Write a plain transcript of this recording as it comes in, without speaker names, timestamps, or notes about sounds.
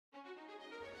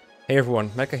Hey everyone,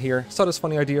 Mecha here. Saw this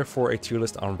funny idea for a tier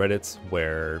list on Reddit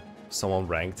where someone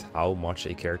ranked how much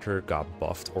a character got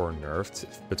buffed or nerfed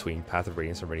between Path of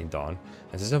Radiance and Radiant Dawn.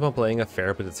 And since I've been playing a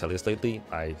fair bit of Tellius lately,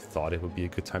 I thought it would be a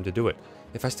good time to do it.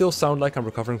 If I still sound like I'm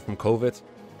recovering from COVID,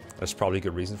 there's probably a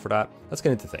good reason for that. Let's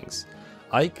get into things.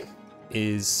 Ike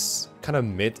is kind of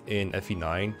mid in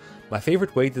FE9. My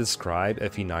favorite way to describe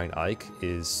FE9 Ike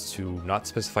is to not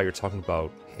specify you're talking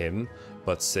about him,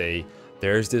 but say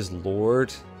there's this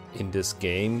lord in this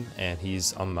game and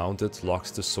he's unmounted, locks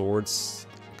the swords.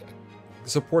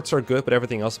 Supports are good, but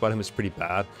everything else about him is pretty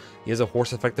bad. He has a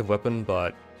horse effective weapon,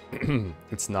 but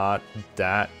it's not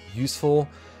that useful,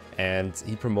 and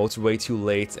he promotes way too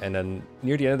late, and then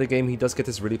near the end of the game he does get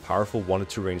this really powerful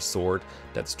 1-2 range sword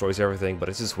that destroys everything, but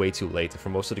it's just way too late. For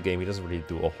most of the game he doesn't really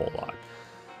do a whole lot.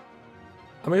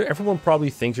 I mean, everyone probably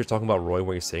thinks you're talking about Roy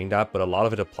when you're saying that, but a lot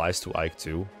of it applies to Ike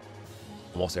too.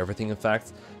 Almost everything, in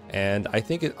fact. And I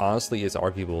think it honestly is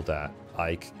arguable that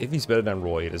Ike, if he's better than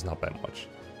Roy, it is not that much.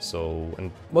 So,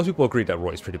 and most people agree that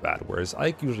Roy is pretty bad, whereas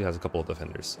Ike usually has a couple of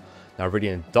defenders. Now,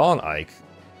 Radiant Dawn Ike,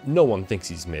 no one thinks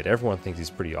he's mid. Everyone thinks he's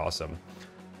pretty awesome.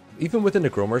 Even within the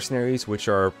Grow Mercenaries, which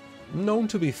are known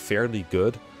to be fairly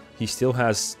good, he still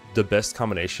has the best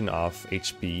combination of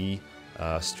HP,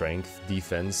 strength,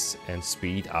 defense, and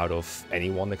speed out of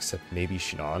anyone except maybe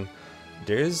Shinon.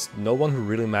 There's no one who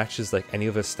really matches like any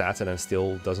of his stats and then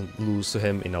still doesn't lose to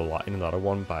him in another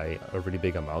one by a really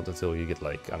big amount until you get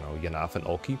like, I don't know, Yanaf and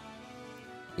Oki.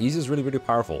 He's just really, really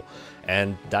powerful.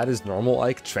 And that is normal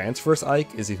Ike. Transverse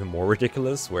Ike is even more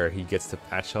ridiculous, where he gets to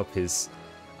patch up his,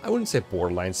 I wouldn't say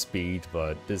borderline speed,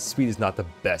 but his speed is not the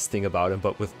best thing about him,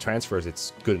 but with transfers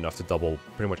it's good enough to double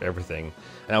pretty much everything.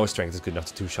 And now his strength is good enough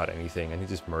to two-shot anything, and he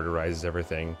just murderizes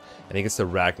everything. And he gets to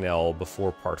Ragnell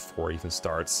before part 4 even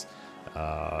starts.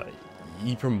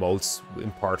 He promotes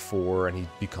in part 4 and he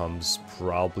becomes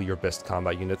probably your best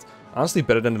combat unit. Honestly,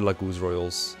 better than the Laguz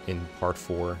Royals in part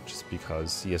 4, just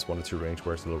because he has 1-2 range,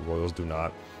 whereas the Royals do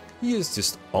not. He is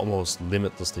just almost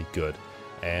limitlessly good,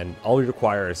 and all he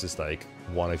requires is like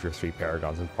one of your 3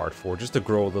 Paragons in part 4 just to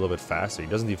grow a little bit faster. He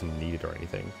doesn't even need it or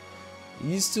anything.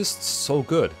 He's just so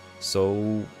good.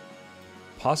 So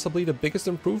possibly the biggest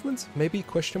improvement, maybe,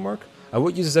 question mark? I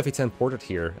would use his FE10 portrait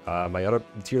here. My other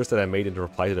tier list that I made in the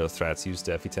reply to those threads used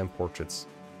the FE10 portraits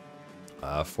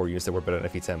for units that were better than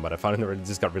FE10, but I found it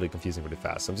just got really confusing really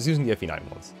fast, so I'm just using the FE9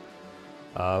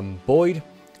 ones. Boyd,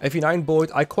 FE9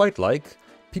 Boyd, I quite like.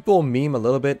 People meme a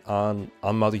little bit on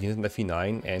unmounted units in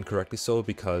FE9, and correctly so,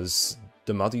 because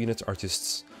the mounted units are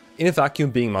just, in a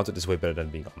vacuum, being mounted is way better than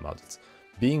being unmounted.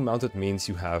 Being mounted means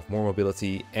you have more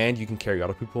mobility, and you can carry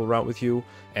other people around with you,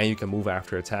 and you can move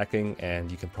after attacking,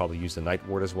 and you can probably use the Night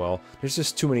Ward as well. There's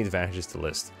just too many advantages to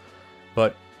list.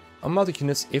 But unmounted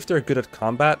units, if they're good at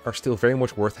combat, are still very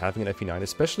much worth having in FE9,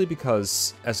 especially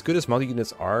because, as good as mounted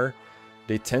units are,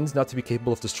 they tend not to be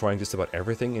capable of destroying just about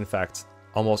everything. In fact,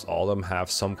 almost all of them have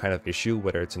some kind of issue,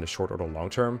 whether it's in the short or the long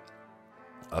term.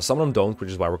 Some of them don't, which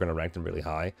is why we're going to rank them really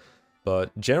high.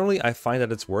 But generally, I find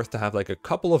that it's worth to have like a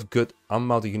couple of good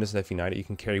unmounted units in FE9 that you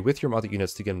can carry with your mounted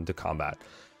units to get into combat.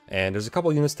 And there's a couple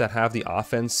of units that have the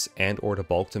offense and or the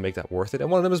bulk to make that worth it,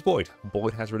 and one of them is Boyd.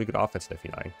 Boyd has really good offense in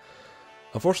FE9.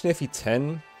 Unfortunately,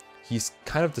 FE10, he's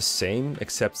kind of the same,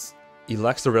 except he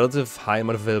lacks the relative high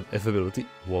amount of availability.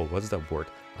 Whoa, what is that word?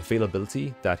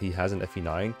 Availability that he has in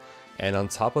FE9. And on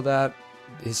top of that,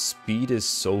 his speed is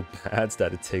so bad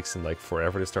that it takes him like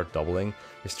forever to start doubling.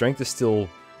 His strength is still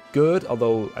good,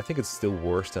 although I think it's still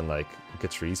worse than like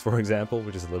Catrice, for example,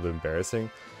 which is a little bit embarrassing.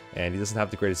 And he doesn't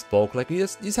have the greatest bulk. Like he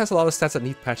just has a lot of stats that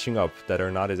need patching up that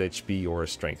are not his HP or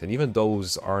his strength, and even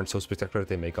those aren't so spectacular that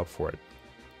they make up for it.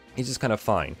 He's just kind of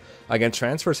fine. Again,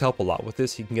 transfers help a lot with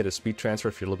this. You can get a speed transfer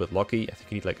if you're a little bit lucky. I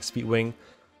think you need like a speed wing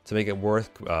to make it work.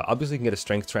 Obviously, you can get a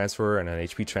strength transfer and an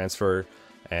HP transfer,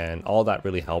 and all that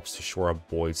really helps to shore up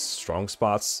Boyd's strong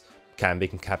spots. Can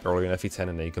make him cap earlier in FE10,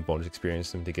 and then you can bonus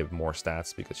experience him to give more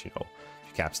stats, because, you know, if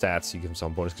you cap stats, you give him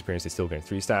some bonus experience, they still gain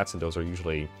 3 stats, and those are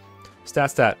usually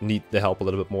stats that need the help a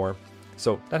little bit more.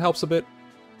 So that helps a bit.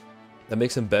 That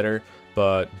makes him better,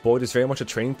 but Boyd is very much a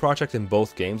training project in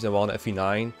both games, and while in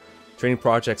FE9, training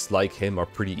projects like him are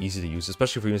pretty easy to use,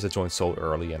 especially for units that join so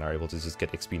early and are able to just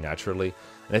get XP naturally.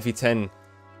 In FE10,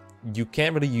 you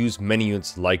can't really use many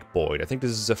units like Boyd. I think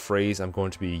this is a phrase I'm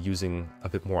going to be using a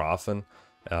bit more often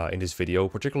in this video,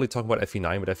 particularly talking about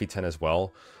FE9, but FE10 as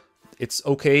well. It's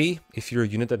okay if you're a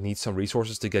unit that needs some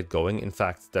resources to get going. In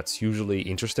fact, that's usually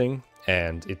interesting,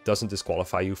 and it doesn't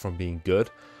disqualify you from being good,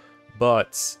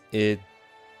 but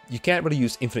you can't really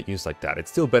use infinite units like that. It's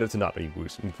still better to not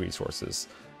use resources.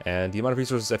 And the amount of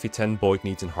resources FE10 Boyd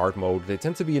needs in hard mode, they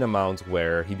tend to be an amount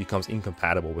where he becomes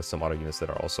incompatible with some other units that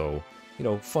are also, you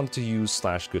know, fun to use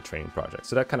 / good training projects.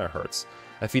 So that kind of hurts.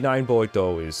 FE9 Boyd,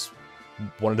 though, is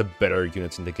one of the better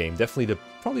units in the game. Definitely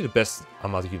probably the best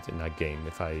amount of unit in that game.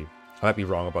 If I might be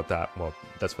wrong about that, well,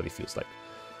 that's what he feels like.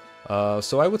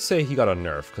 So I would say he got a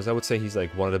nerf, because I would say he's like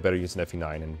one of the better units in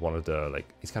FE9 and one of the, like,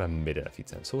 he's kind of mid in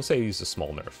FE10. So we'll say he's a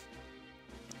small nerf.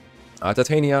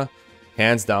 Titania,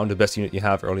 hands down the best unit you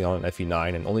have early on in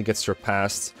FE9 and only gets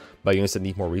surpassed by units that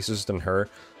need more resources than her.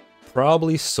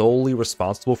 Probably solely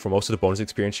responsible for most of the bonus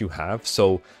experience you have.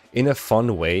 So in a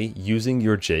fun way, using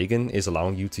your Jagan is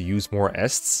allowing you to use more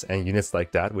Ests and units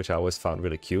like that, which I always found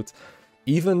really cute.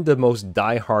 Even the most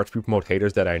die-hard pre-promote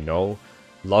haters that I know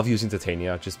love using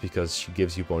Titania just because she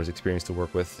gives you bonus experience to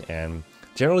work with, and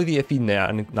generally the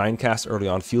FE9 cast early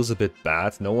on feels a bit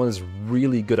bad. No one is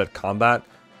really good at combat.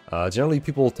 Generally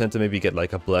people tend to maybe get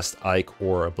like a blessed Ike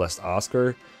or a blessed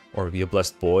Oscar, or maybe a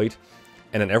blessed Boyd,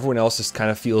 and then everyone else just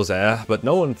kind of feels but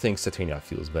no one thinks Titania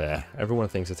feels bad. Everyone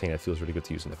thinks Titania feels really good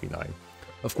to use in FE9.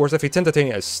 Of course, FE10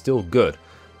 Titania is still good,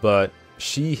 but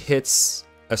she hits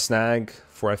a snag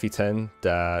for FE10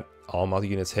 that all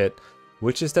multi-units hit,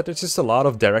 which is that there's just a lot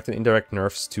of direct and indirect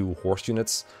nerfs to horse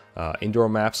units. Indoor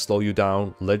maps slow you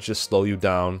down, ledges slow you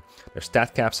down, their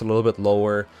stat caps a little bit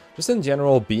lower. Just in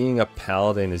general, being a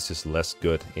paladin is just less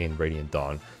good in Radiant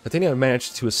Dawn. Titania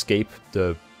managed to escape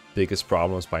the biggest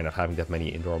problems by not having that many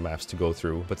indoor maps to go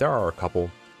through, but there are a couple.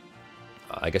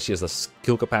 I guess she has a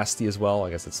skill capacity as well.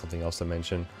 I guess that's something else to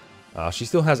mention. She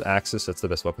still has Axis, that's the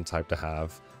best weapon type to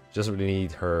have. She doesn't really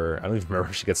need her... I don't even remember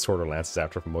if she gets Sword or Lances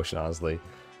after promotion, honestly.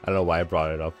 I don't know why I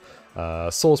brought it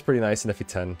up. Soul is pretty nice in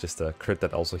FE10, just a crit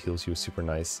that also heals you is super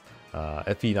nice.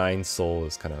 FE9 Soul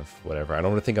is kind of whatever. I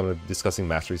don't really think I'm discussing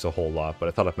masteries a whole lot, but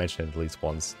I thought I'd mention it at least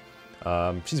once.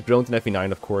 She's brilliant in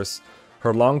FE9, of course.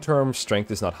 Her long-term strength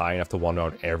is not high enough to one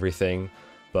out everything,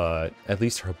 but at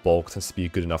least her bulk tends to be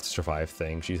good enough to survive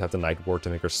things. She has the Night Ward to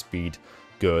make her speed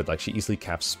good, like she easily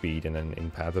caps speed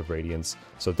in Path of Radiance,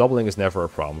 so doubling is never a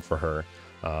problem for her.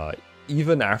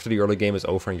 Even after the early game is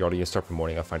over and you already start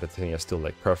promoting, I find that Titania is still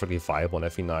like perfectly viable in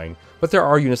FE9, but there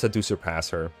are units that do surpass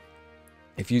her.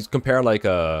 If you compare like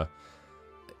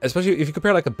especially if you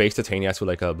compare like a base Titania to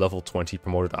like a level 20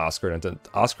 promoted Oscar, and then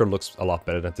Oscar looks a lot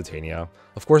better than Titania.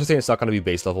 Of course, Titania's not going to be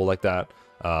base level like that,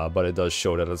 but it does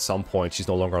show that at some point she's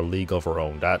no longer a league of her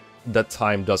own. That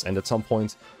time does end at some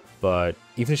point, but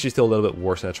even if she's still a little bit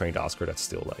worse than a trained Oscar, that's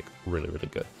still like really, really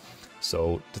good.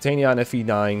 So Titania and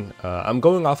FE9, I'm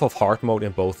going off of hard mode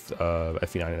in both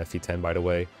FE9 and FE10, by the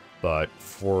way, but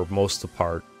for most of the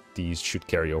part, these should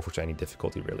carry over to any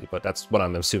difficulty, really. But that's what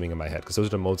I'm assuming in my head, because those are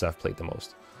the modes I've played the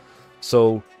most.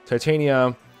 So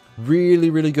Titania, really,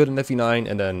 really good in FE9,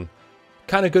 and then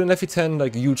kind of good in FE10,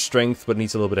 like huge strength, but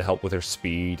needs a little bit of help with her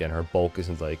speed, and her bulk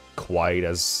isn't like quite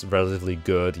as relatively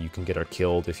good. You can get her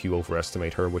killed if you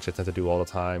overestimate her, which I tend to do all the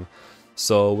time.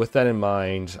 So with that in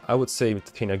mind, I would say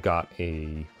Titania got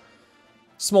a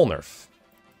small nerf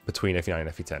between FE9 and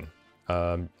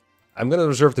FE10. I'm going to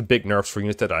reserve the big nerfs for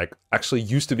units that I actually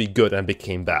used to be good and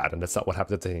became bad, and that's not what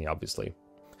happened to Titania, obviously.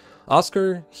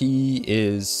 Oscar, he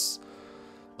is...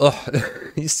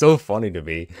 he's so funny to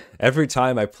me. Every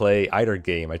time I play either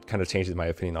game, I kind of change my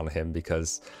opinion on him,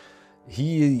 because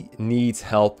he needs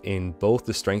help in both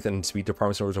the strength and speed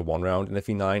departments in order to one round in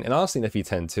FE9, and honestly in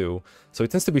FE10 too. So he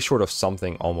tends to be short of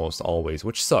something almost always,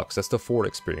 which sucks. That's the forward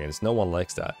experience. No one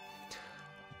likes that.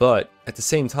 But at the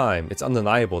same time, it's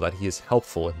undeniable that he is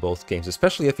helpful in both games,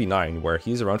 especially FE9, where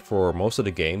he's around for most of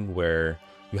the game, where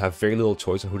you have very little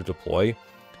choice on who to deploy,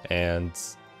 and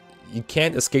you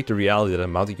can't escape the reality that a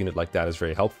mounted unit like that is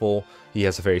very helpful. He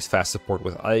has a very fast support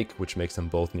with Ike, which makes them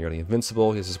both nearly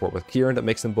invincible. He has a support with Kieran that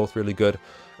makes them both really good.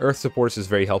 Earth support is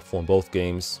very helpful in both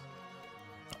games,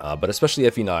 but especially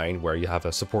FE9, where you have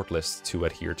a support list to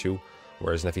adhere to,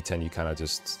 whereas in FE10 you kind of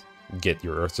just get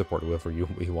your Earth support whoever you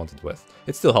want it with.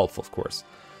 It's still helpful, of course.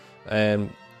 And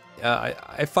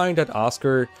I find that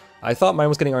Oscar, I thought mine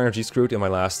was getting RNG screwed in my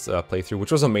last playthrough,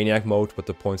 which was a Maniac mode, but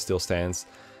the point still stands.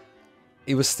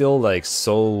 It was still like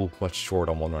so much short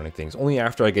on one-running things. Only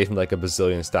after I gave him like a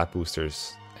bazillion stat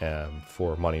boosters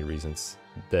for money reasons,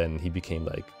 then he became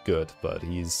like good, but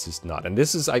he's just not. And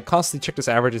this is, I constantly checked his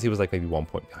averages, he was like maybe 1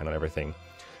 point behind on everything,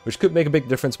 which could make a big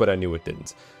difference, but I knew it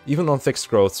didn't. Even on fixed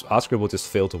growths, Oscar will just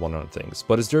fail to one-run things,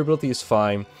 but his durability is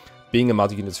fine. Being a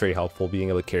multi-unit is very helpful. Being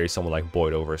able to carry someone like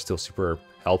Boyd over is still super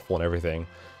helpful and everything.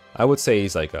 I would say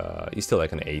he's like he's still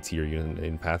like an A tier unit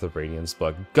in Path of Radiance,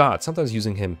 but God, sometimes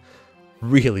using him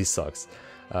really sucks.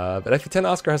 But FE10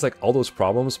 Oscar has like all those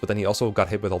problems, but then he also got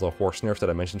hit with all the horse nerfs that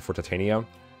I mentioned for Titania.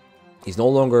 He's no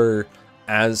longer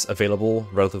as available,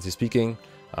 relatively speaking.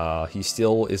 He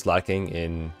still is lacking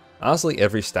in, honestly,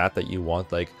 every stat that you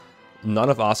want. Like, none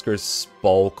of Oscar's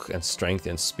bulk and strength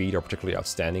and speed are particularly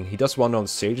outstanding. He does run on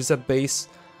Sages at base.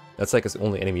 That's like his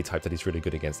only enemy type that he's really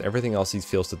good against. Everything else he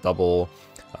feels to double.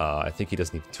 I think he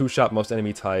doesn't need two-shot most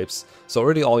enemy types. So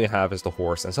really all you have is the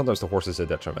horse, and sometimes the horse is a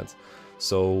detriment.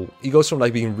 So he goes from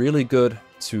like being really good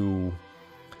to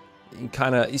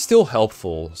he's still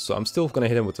helpful. So I'm still going to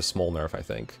hit him with a small nerf, I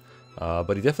think.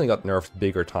 But he definitely got nerfed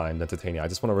bigger time than Titania. I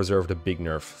just want to reserve the big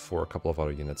nerf for a couple of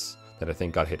other units that I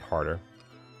think got hit harder.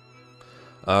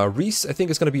 Reese, I think,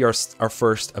 is going to be our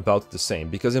first about the same,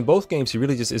 because in both games he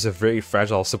really just is a very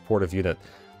fragile supportive unit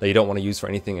that you don't want to use for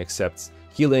anything except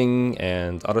healing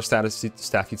and other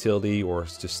staff utility, or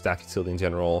just staff utility in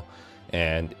general.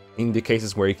 And in the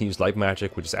cases where you can use light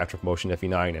magic, which is after promotion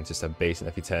FE9 and just a base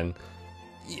in FE10,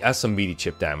 he has some meaty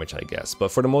chip damage, I guess.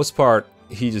 But for the most part,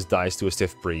 he just dies to a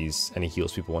stiff breeze and he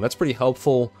heals people, and that's pretty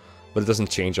helpful, but it doesn't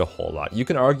change a whole lot. You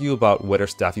can argue about whether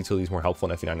staff utility is more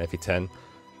helpful in FE9 and FE10.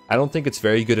 I don't think it's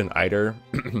very good in either.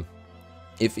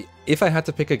 If I had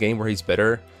to pick a game where he's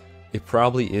better, it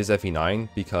probably is FE9,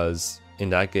 because in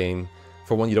that game,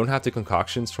 for one, you don't have the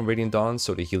concoctions from Radiant Dawn,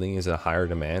 so the healing is a higher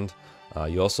demand.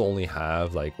 You also only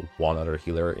have like one other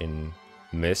healer in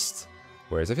Mist,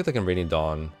 whereas I feel like in Radiant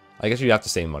Dawn, I guess you have the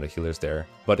same amount of healers there,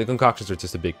 but the concoctions are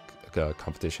just a big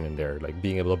competition in there. Like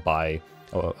being able to buy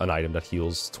an item that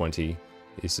heals 20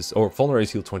 is just, or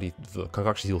vulnerables heal 20, the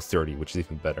concoctions heal 30, which is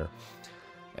even better.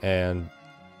 And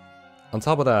on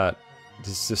top of that,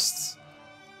 this just,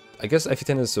 I guess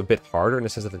FE10 is a bit harder in the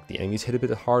sense that like, the enemies hit a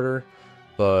bit harder,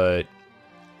 but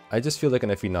I just feel like in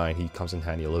FE9 he comes in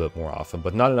handy a little bit more often,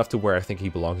 but not enough to where I think he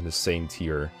belongs in the same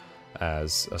tier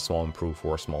as a small improve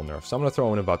or a small nerf. So I'm going to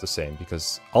throw in about the same,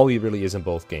 because all he really is in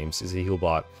both games is a heal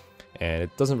bot, and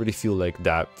it doesn't really feel like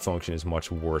that function is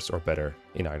much worse or better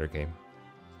in either game.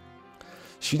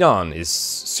 Shidan is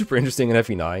super interesting in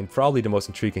FE9, probably the most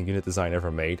intriguing unit design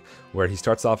ever made, where he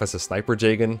starts off as a sniper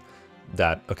Jagan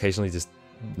that occasionally just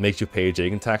makes you pay a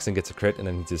Jagan tax and gets a crit, and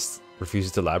then he just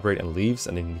refuses to elaborate and leaves,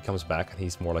 and then he comes back and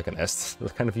he's more like an Est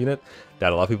kind of unit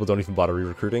that a lot of people don't even bother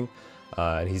re-recruiting.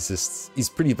 And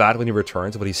he's pretty bad when he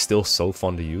returns, but he's still so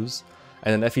fun to use.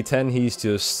 And in FE10 he's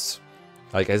just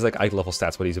like, he's like Ike level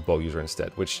stats, but he's a bow user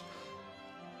instead, which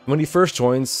when he first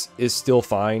joins is still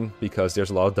fine, because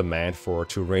there's a lot of demand for a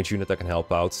 2-range unit that can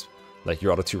help out. Like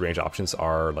your other 2-range options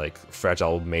are like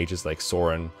fragile mages like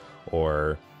Soren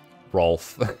or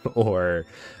Rolf or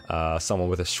someone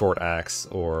with a short axe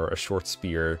or a short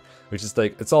spear, which is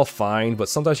like, it's all fine, but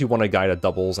sometimes you want a guy that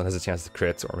doubles and has a chance to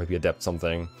crit or maybe adept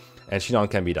something, and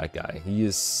Shidan can be that guy. He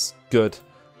is good.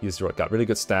 He's got really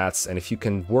good stats, and if you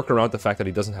can work around the fact that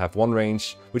he doesn't have 1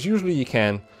 range, which usually you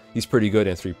can, he's pretty good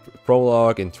in 3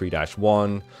 Prologue, in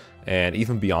 3-1, and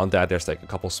even beyond that, there's like a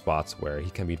couple spots where he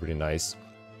can be really nice.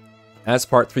 As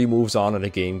part 3 moves on and the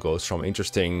game goes from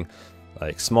interesting,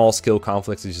 like small skill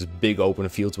conflicts to just big open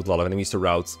fields with a lot of enemies to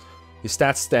route, his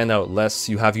stats stand out less.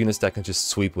 You have units that can just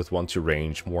sweep with 1-2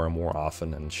 range more and more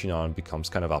often, and Shidan becomes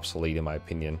kind of obsolete in my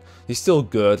opinion. He's still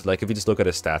good, like if you just look at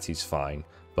his stats, he's fine,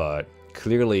 but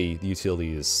clearly the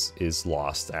utility is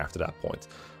lost after that point.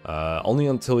 Only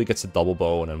until he gets a double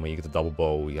bow, and then when you get the double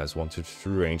bow, he has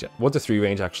 1-3 range, 1-3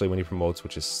 range actually when he promotes,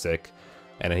 which is sick.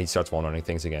 And then he starts one-running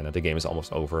things again, and the game is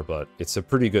almost over, but it's a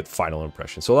pretty good final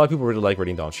impression. So a lot of people really like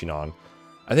Radiant Dawn Shinan.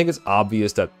 I think it's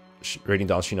obvious that Radiant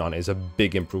Dawn Shinan is a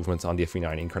big improvement on the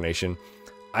FE9 incarnation.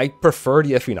 I prefer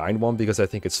the FE9 one because I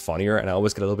think it's funnier, and I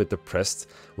always get a little bit depressed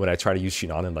when I try to use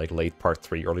Shinan in like late part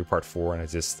 3, early part 4, and I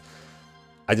just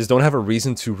don't have a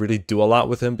reason to really do a lot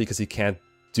with him because he can't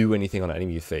do anything on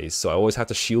enemy phase. So I always have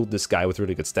to shield this guy with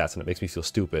really good stats, and it makes me feel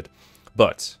stupid.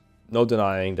 But no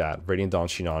denying that Radiant Dawn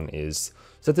Shinan is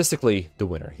statistically the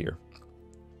winner here.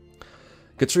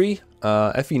 Gatri,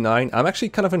 FE9. I'm actually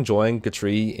kind of enjoying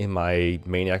Gatri in my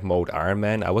Maniac mode Iron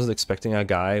Man. I wasn't expecting a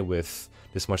guy with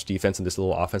this much defense and this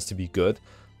little offense to be good,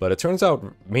 but it turns out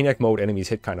Maniac mode enemies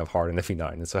hit kind of hard in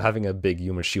FE9, and so having a big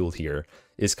human shield here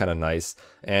is kind of nice.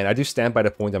 And I do stand by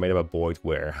the point I made about Boyd,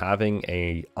 where having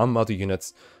a unmounted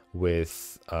unit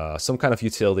with some kind of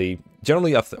utility,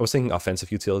 generally I was thinking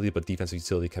offensive utility, but defensive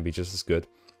utility can be just as good.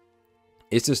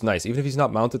 It's just nice. Even if he's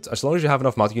not mounted, as long as you have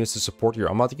enough mounted units to support your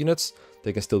unmounted units,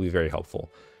 they can still be very helpful.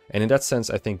 And in that sense,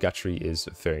 I think Gatri is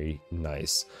very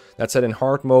nice. That said, in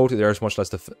hard mode, there's much less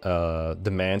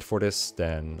demand for this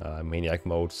than Maniac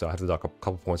mode, so I have to dock a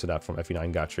couple points of that from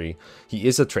FE9 Gatri. He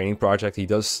is a training project. He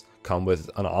does come with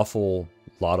an awful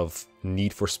lot of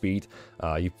need for speed.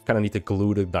 You kind of need to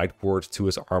glue the Night Ward to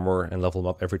his armor and level him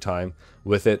up every time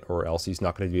with it, or else he's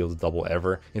not going to be able to double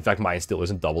ever. In fact, mine still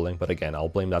isn't doubling, but again, I'll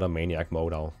blame that on Maniac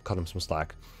mode. I'll cut him some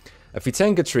slack.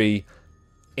 FE10 Gatri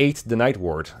ate the Night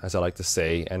Ward, as I like to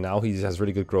say, and now he has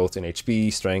really good growth in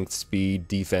HP, strength, speed,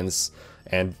 defense,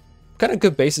 and kind of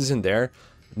good bases in there.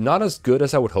 Not as good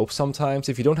as I would hope sometimes.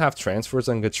 If you don't have transfers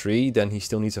on Gatri, then he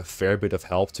still needs a fair bit of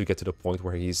help to get to the point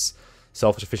where he's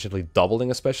self-sufficiently doubling,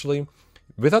 especially.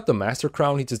 Without the Master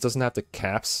Crown, he just doesn't have the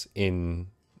caps in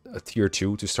a tier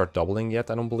 2 to start doubling yet,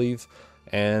 I don't believe.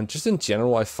 And just in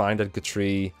general, I find that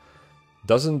Gatri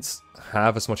doesn't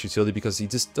have as much utility because he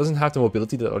just doesn't have the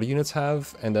mobility that other units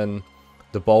have. And then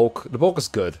the bulk is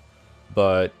good,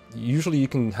 but usually you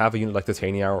can have a unit like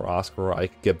Titania or Oscar or I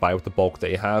could get by with the bulk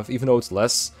they have. Even though it's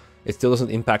less, it still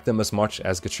doesn't impact them as much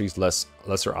as Gatri's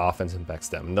lesser offense impacts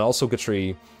them. And also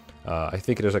Gatri, I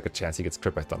think there's like a chance he gets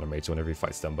crit by Thunder Mage whenever he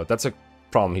fights them, but that's a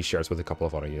problem he shares with a couple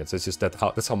of other units. It's just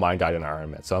that's how mine died in Iron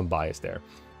Man, so I'm biased there.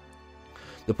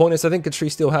 The point is, I think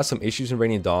Gatri still has some issues in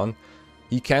Radiant Dawn.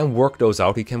 He can work those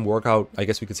out. He can work out, I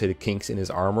guess we could say, the kinks in his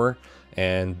armor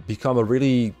and become a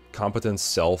really competent,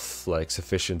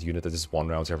 sufficient unit that just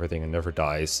one-rounds everything and never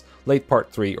dies. Late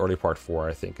part 3, early part 4,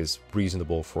 I think, is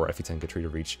reasonable for FE10 Gatri to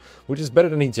reach, which is better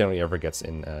than he generally ever gets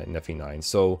in FE9.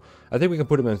 So I think we can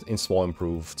put him in small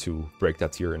improve to break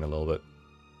that tier in a little bit.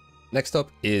 Next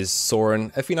up is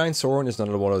Soren. FE9 Soren is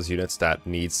another one of those units that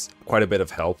needs quite a bit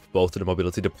of help, both to the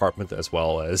mobility department as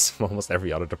well as almost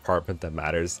every other department that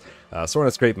matters. Soren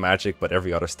has great magic, but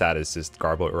every other stat is just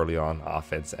garble early on,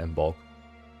 offense and bulk.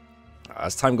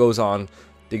 As time goes on,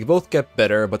 they both get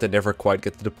better, but they never quite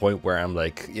get to the point where I'm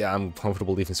like, yeah, I'm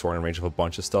comfortable leaving Soren in range of a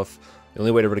bunch of stuff. The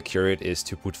only way to really cure it is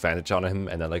to put Vantage on him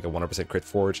and then like a 100% crit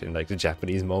forge in like the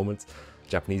Japanese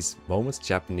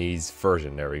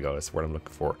version, there we go, that's what I'm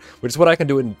looking for. Which is what I can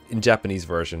do in Japanese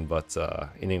version, but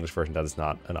in English version that is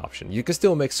not an option. You can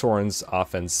still make Soren's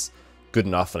offense good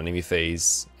enough on enemy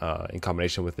phase in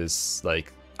combination with his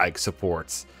like Ike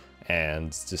supports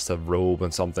and just a robe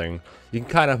and something. You can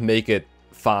kind of make it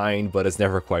fine, but it's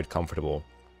never quite comfortable.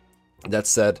 That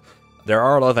said, there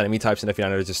are a lot of enemy types in FE9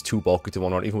 that are just too bulky to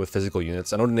one-on, even with physical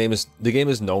units. I know the game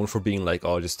is known for being like,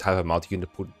 oh, just have a multi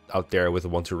unit put out there with a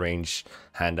 1-2 range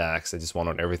hand axe that just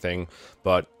one-on everything.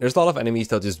 But there's a lot of enemies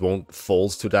that just won't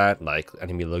fold to that, like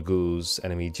enemy Lagoos,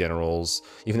 enemy Generals,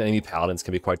 even enemy Paladins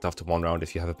can be quite tough to one-round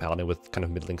if you have a Paladin with kind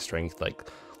of middling strength, like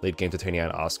late game Titania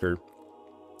and Oscar.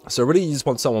 So really, you just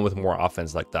want someone with more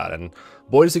offense like that. And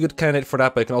Boyd is a good candidate for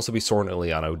that, but it can also be Soren and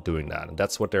Ileana doing that. And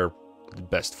that's what they're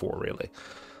best for, really.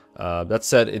 That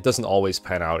said, it doesn't always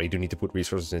pan out. You do need to put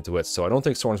resources into it. So I don't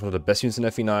think Soren's one of the best units in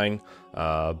FE9,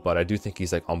 but I do think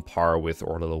he's like on par with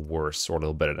or a little worse or a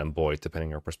little better than Boyd, depending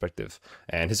on your perspective.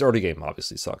 And his early game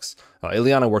obviously sucks.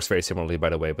 Ileana works very similarly, by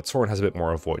the way, but Soren has a bit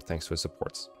more of Void thanks to his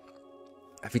supports.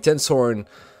 FE10 Soren,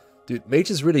 dude,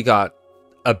 mages really got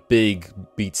a big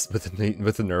beats with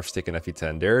the nerf stick in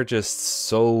FE10. They're just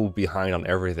so behind on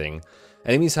everything.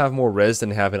 Enemies have more res than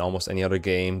they have in almost any other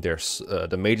game.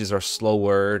 The mages are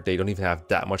slower. They don't even have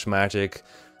that much magic.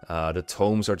 The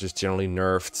tomes are just generally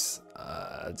nerfed.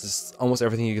 Just almost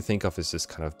everything you can think of is just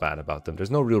kind of bad about them.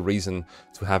 There's no real reason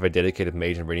to have a dedicated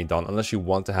mage in Radiant Dawn unless you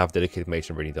want to have dedicated mage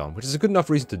in Radiant Dawn, which is a good enough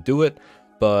reason to do it,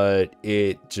 but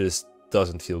it just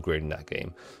doesn't feel great in that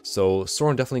game. So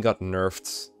Soren definitely got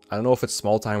nerfed. I don't know if it's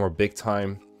small time or big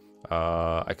time.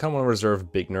 I kind of want to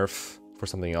reserve big nerf for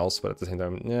something else, but at the same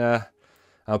time, yeah.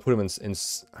 I'll put him in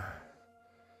it's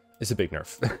a big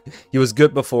nerf. He was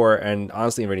good before, and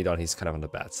honestly in Radiant Dawn he's kind of on the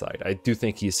bad side. I do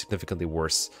think he's significantly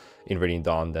worse in Radiant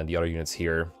Dawn than the other units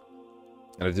here.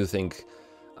 And I do think,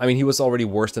 I mean, he was already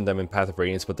worse than them in Path of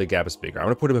Radiance, but the gap is bigger. I'm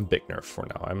going to put him in big nerf for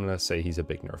now. I'm going to say he's a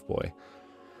big nerf boy.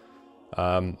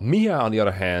 Mia, on the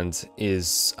other hand,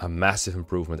 is a massive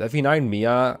improvement. FE9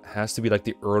 Mia has to be like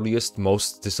the earliest,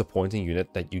 most disappointing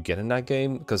unit that you get in that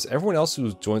game, because everyone else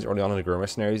who joins early on in the Girl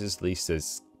Mercenaries at least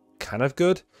is kind of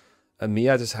good.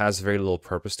 Mia just has very little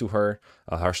purpose to her.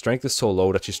 Her strength is so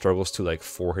low that she struggles to like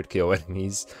 4-hit KO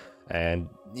enemies, and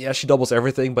yeah, she doubles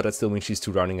everything, but that still means she's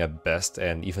 2-rounding at best,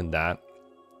 and even that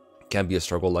can be a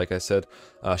struggle, like I said.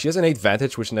 She has an 8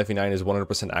 Vantage, which in FE9 is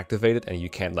 100% activated, and you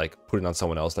can't like put it on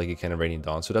someone else like you can in Radiant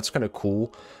Dawn, so that's kind of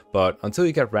cool. But until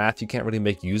you get Wrath, you can't really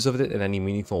make use of it in any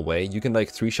meaningful way. You can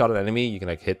like 3-shot an enemy, you can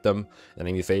like hit them, an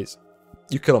enemy phase,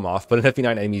 you kill them off, but in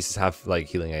FE9 enemies have like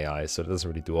healing AI, so it doesn't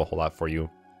really do a whole lot for you.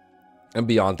 And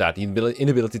beyond that, the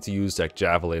inability to use like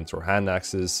javelins or hand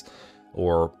axes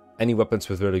or any weapons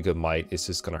with really good might is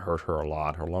just going to hurt her a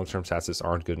lot. Her long-term stats just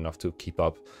aren't good enough to keep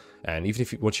up. And even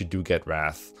if once you do get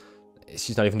Wrath,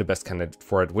 she's not even the best candidate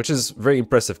for it, which is very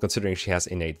impressive considering she has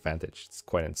innate vantage. It's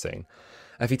quite insane.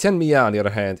 FE10 Mia, on the other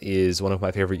hand, is one of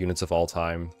my favorite units of all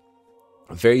time.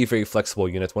 Very, very flexible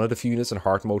unit. One of the few units in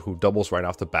hard mode who doubles right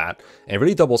off the bat and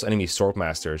really doubles enemy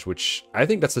swordmasters, which I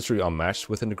think that's literally unmatched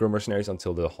within the Grim Mercenaries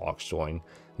until the Hawks join.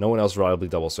 No one else reliably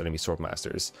doubles enemy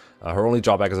swordmasters. Her only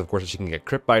drawback is, of course, that she can get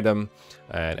crit by them,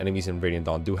 and enemies in Radiant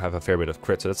Dawn do have a fair bit of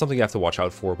crit, so that's something you have to watch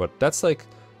out for, but that's like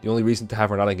the only reason to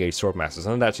have her not engage swordmasters.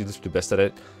 Other than that, she's literally the best at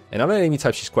it, and on an enemy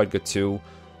type, she's quite good too.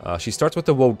 She starts with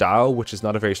the Wo Dao, which is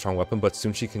not a very strong weapon, but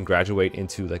soon she can graduate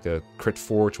into like a crit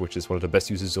forge, which is one of the best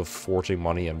uses of forging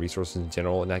money and resources in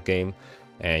general in that game.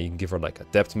 And you can give her like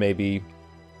adept maybe.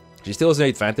 She still has an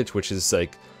advantage, which is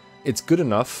like, it's good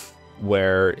enough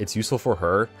where it's useful for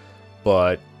her,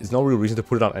 but there's no real reason to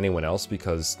put it on anyone else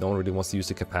because no one really wants to use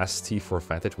the capacity for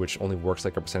Vantage, which only works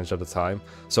like a percentage of the time.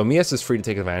 So Mias is free to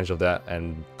take advantage of that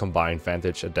and combine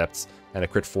Vantage, Adepts, and a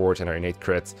crit forge and her innate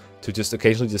crit to just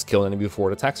occasionally just kill an enemy before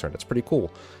it attacks her. That's pretty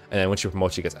cool. And then when she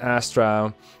promotes, she gets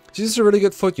Astra. She's just a really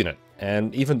good foot unit.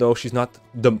 And even though she's not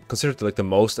considered like the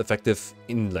most effective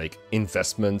in like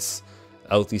investments,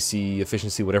 LTC,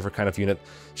 efficiency, whatever kind of unit,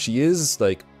 she is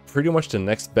like pretty much the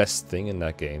next best thing in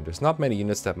that game. There's not many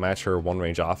units that match her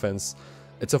one-range offense.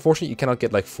 It's unfortunate you cannot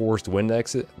get like forged wind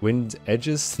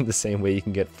edges the same way you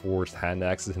can get forged hand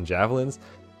axes and javelins.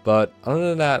 But other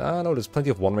than that, I don't know, there's plenty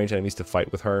of one-range enemies to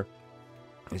fight with her.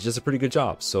 It's just a pretty good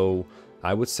job. So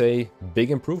I would say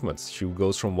big improvements. She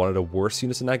goes from one of the worst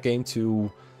units in that game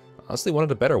to honestly one of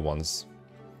the better ones.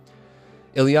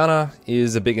 Ilyana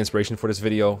is a big inspiration for this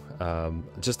video.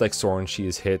 Just like Soren, she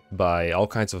is hit by all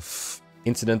kinds of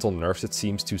incidental nerfs, it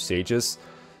seems, to sages.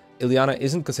 Ilyana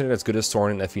isn't considered as good as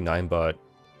Soren in FE9, but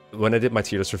when I did my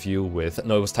tier list review with,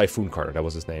 no, it was Typhoon Carter, that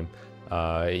was his name.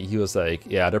 He was like,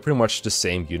 yeah, they're pretty much the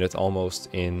same unit almost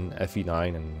in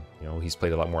FE9, and you know, he's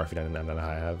played a lot more FE9 than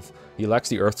I have. He lacks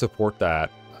the earth support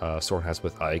that Soren has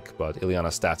with Ike, but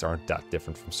Ilyana's stats aren't that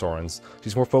different from Soren's.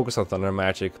 She's more focused on thunder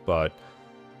magic, but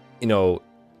you know,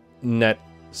 net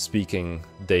speaking,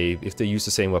 if they use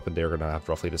the same weapon, they're gonna have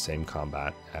roughly the same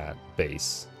combat at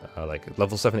base. Like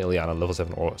level 7 Ilyana, level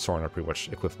 7 Soren are pretty much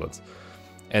equivalent.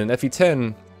 And in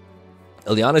FE10,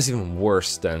 Ilyana is even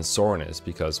worse than Soren is,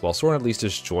 because while Soren at least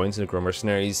just joins in the Grim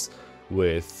Mercenaries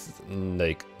with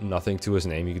like nothing to his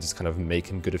name, you can just kind of make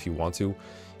him good if you want to.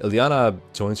 Ilyana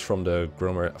joins from the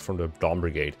Dawn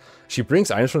Brigade. She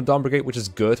brings items from the Dawn Brigade, which is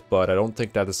good, but I don't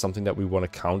think that is something that we want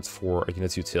to count for a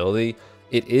unit's utility.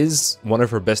 It is one of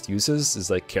her best uses, is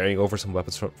like carrying over some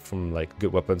weapons from like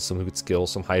good weapons, some good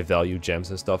skills, some high value gems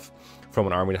and stuff from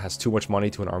an army that has too much money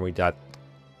to an army that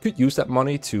could use that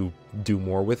money to do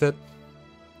more with it.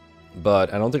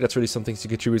 But I don't think that's really something she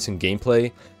contributes in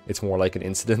gameplay. It's more like an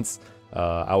incident.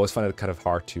 I always find it kind of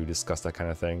hard to discuss that kind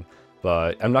of thing,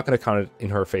 but I'm not going to count it in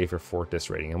her favor for this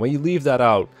rating. And when you leave that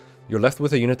out, you're left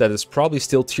with a unit that is probably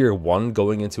still tier 1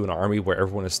 going into an army where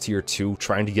everyone is tier 2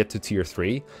 trying to get to tier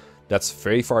 3. That's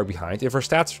very far behind. If her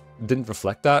stats didn't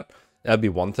reflect that, that'd be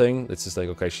one thing. It's just like,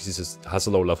 okay, she just has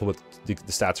a low level, but the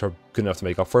stats are good enough to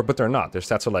make up for it, but they're not. Their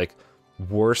stats are like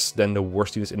worse than the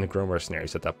worst units in the Grim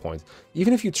Mercenaries at that point.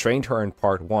 Even if you trained her in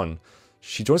part 1,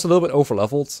 she joins a little bit over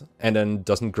leveled and then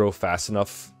doesn't grow fast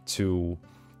enough to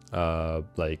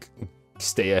like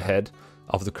stay ahead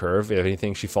of the curve. If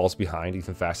anything, she falls behind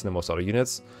even faster than most other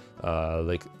units.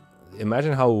 Like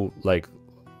imagine how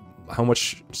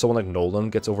much someone like Nolan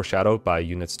gets overshadowed by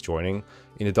units joining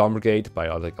in the Dawn Brigade by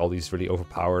like all these really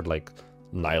overpowered like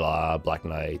Nyla, Black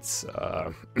Knights,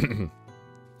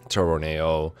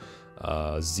 Toroneo,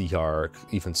 Zhark,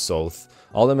 even Soth.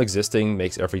 All them existing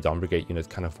makes every Dawn Brigade unit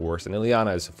kind of worse, and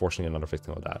Ilyana is unfortunately another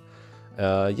victim of that.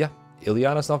 Yeah,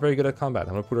 Ilyana's not very good at combat.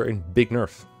 I'm gonna put her in big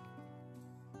nerf.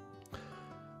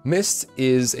 Mist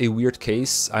is a weird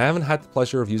case. I haven't had the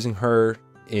pleasure of using her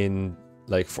in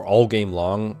like for all game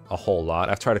long a whole lot.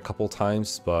 I've tried a couple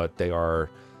times, but they are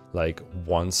like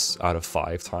once out of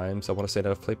 5 times I want to say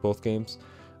that I've played both games.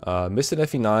 Mist in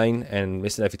FE9 and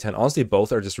Mist in FE10, honestly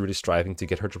both are just really striving to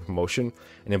get her to promotion,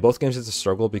 and in both games it's a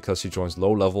struggle because she joins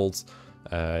low leveled.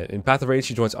 In Path of Radiance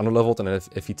she joins under-leveled, and in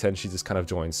FE10 she just kind of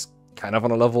joins kind of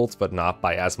under-leveled, but not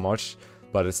by as much,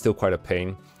 but it's still quite a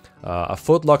pain. A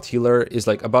foot-locked healer is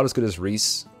like about as good as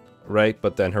Reese, right?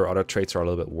 But then her other traits are a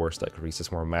little bit worse, like Reese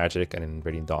is more magic, and in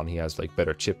Radiant Dawn he has like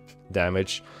better chip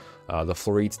damage. The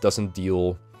Florite doesn't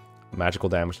deal magical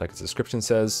damage like its description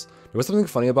says. There was something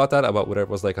funny about that, about whether it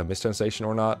was like a mistranslation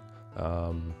or not.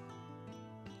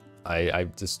 I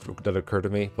just that occurred to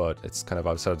me, but it's kind of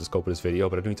outside of the scope of this video.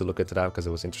 But I do need to look into that because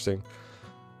it was interesting.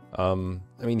 I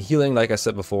mean, healing, like I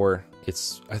said before,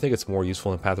 I think it's more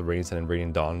useful in Path of Radiance than in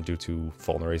Radiant Dawn due to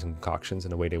vulneraries and concoctions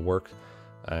and the way they work.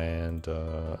 And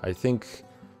I think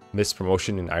missed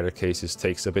promotion in either cases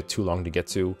takes a bit too long to get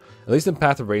to. At least in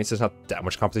Path of Radiance, there's not that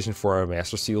much competition for a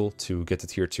Master Seal to get to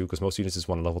tier 2, because most units is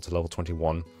one level to level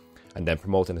 21 and then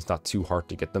promote, and it's not too hard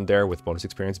to get them there, with bonus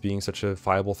experience being such a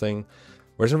viable thing.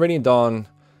 Whereas in Radiant Dawn,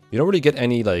 you don't really get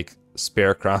any like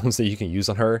spare crowns that you can use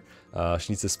on her.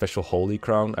 She needs a special holy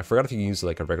crown. I forgot if you can use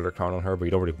like a regular crown on her, but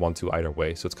you don't really want to either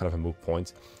way, so it's kind of a moot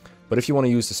point. But if you want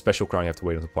to use the special crown, you have to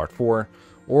wait until part 4,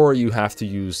 or you have to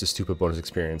use the stupid bonus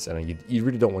experience, and you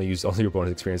really don't want to use all your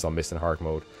bonus experience on Mist and Hard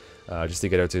mode, just to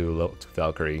get her to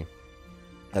Valkyrie.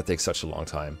 That takes such a long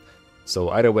time. So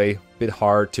either way, bit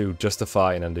hard to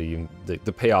justify, and then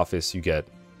the payoff is you get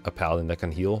a paladin that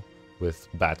can heal with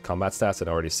bad combat stats. And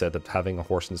I already said that having a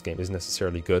horse in this game isn't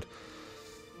necessarily good.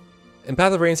 In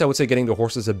Path of Radiance, I would say getting the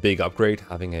horse is a big upgrade.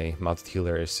 Having a mounted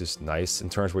healer is just nice. In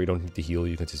turns where you don't need to heal,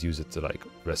 you can just use it to like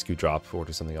rescue drop or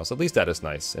do something else. At least that is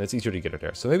nice, and it's easier to get her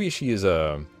there. So maybe she is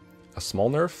a small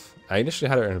nerf. I initially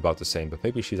had her in about the same, but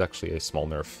maybe she's actually a small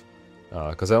nerf.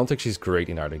 Because I don't think she's great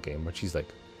in either game, but she's like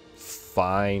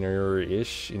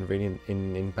finer-ish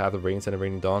in Path of Radiance and in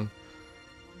Radiant Dawn.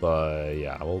 But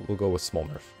yeah, we'll go with small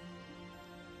nerf.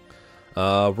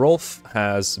 Rolf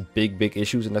has big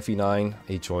issues in FE9.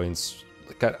 He joins,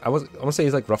 I want to say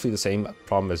he's like roughly the same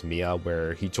problem as Mia,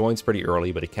 where he joins pretty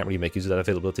early, but he can't really make use of that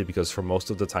availability because for most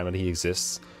of the time that he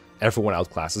exists, everyone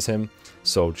outclasses him.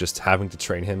 So just having to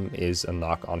train him is a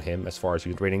knock on him as far as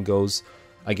unit rating goes.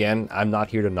 Again, I'm not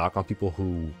here to knock on people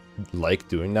who like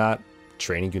doing that.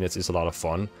 Training units is a lot of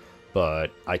fun, but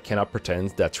I cannot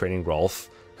pretend that training Rolf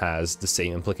has the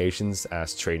same implications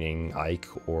as training Ike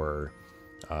or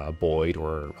Boyd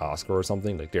or Oscar or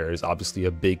something. Like, there is obviously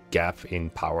a big gap in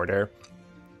power there,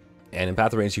 and in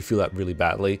Path of Radiance you feel that really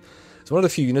badly. It's one of the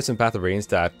few units in Path of Radiance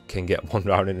that can get one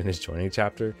rounded in his joining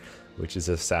chapter, which is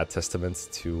a sad testament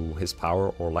to his power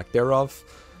or lack thereof.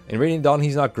 In Radiant Dawn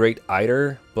he's not great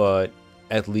either, but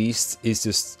at least he's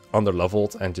just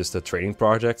under-leveled and just a training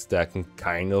project that can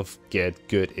kind of get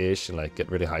good-ish and like get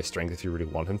really high strength if you really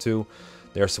want him to.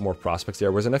 There are some more prospects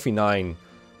there, whereas in FE9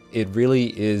 it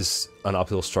really is an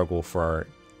uphill struggle for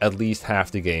at least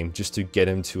half the game just to get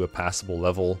him to a passable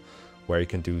level where he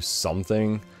can do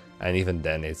something. And even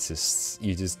then, it's just,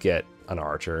 you just get an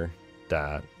archer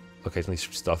that occasionally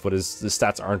stuff, but the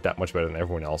stats aren't that much better than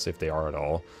everyone else if they are at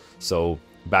all. So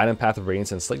bad in Path of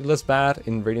Radiance and slightly less bad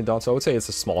in Radiant Dawn. So I would say it's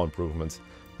a small improvement,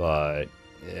 but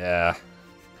yeah,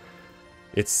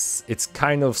 it's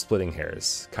kind of splitting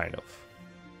hairs, kind of.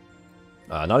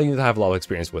 Not a unit I have a lot of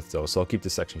experience with though, so I'll keep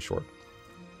this section short.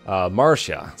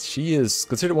 Marcia, she is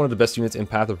considered one of the best units in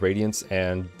Path of Radiance,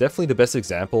 and definitely the best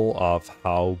example of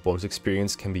how bonus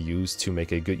experience can be used to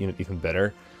make a good unit even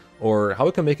better, or how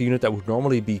it can make a unit that would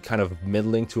normally be kind of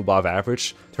middling to above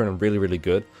average turn really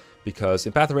good. Because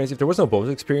in Path of Radiance, if there was no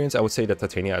bonus experience, I would say that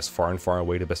Titania is far and far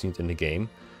away the best unit in the game.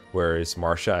 Whereas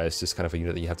Marcia is just kind of a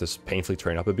unit that you have to painfully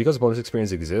train up. But because bonus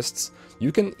experience exists,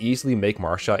 you can easily make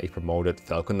Marcia a promoted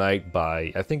Falcon Knight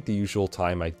by, I think the usual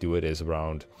time I do it is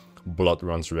around Blood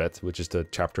Runs Red, which is the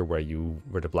chapter where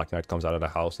the Black Knight comes out of the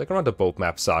house. Like around the boat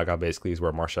map saga, basically, is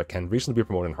where Marcia can reasonably be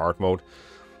promoted in hard mode,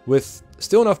 with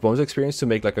still enough bonus experience to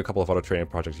make like a couple of other training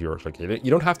projects yours. Like,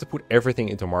 you don't have to put everything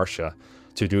into Marcia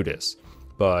to do this.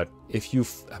 But if you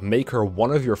make her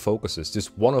one of your focuses,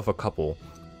 just one of a couple,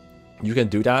 you can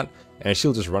do that, and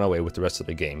she'll just run away with the rest of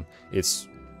the game. It's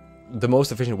the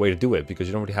most efficient way to do it, because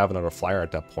you don't really have another flyer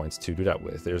at that point to do that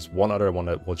with. There's one other one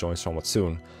that will join somewhat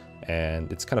soon,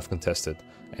 and it's kind of contested.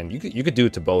 And you could do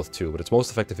it to both too, but it's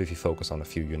most effective if you focus on a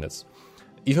few units.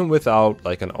 Even without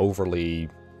like an overly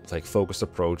like focused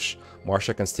approach,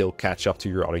 Marcia can still catch up to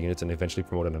your other units and eventually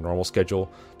promote in a normal schedule.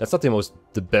 That's not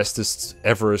the bestest,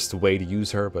 everest way to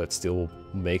use her, but it still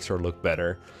makes her look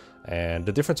better. And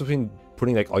the difference between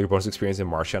putting like all your bonus experience in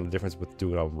Marcia and the difference with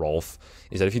doing it on Rolf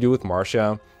is that if you do it with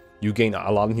Marcia, you gain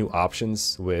a lot of new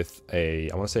options with I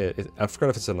want to say, I forgot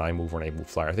if it's a 9-move or an 8-move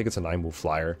flyer. I think it's a 9-move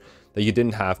flyer that you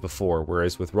didn't have before,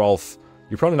 whereas with Rolf,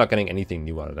 you're probably not getting anything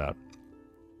new out of that.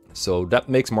 So that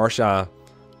makes Marcia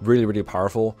really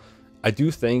powerful. I do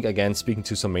think, again, speaking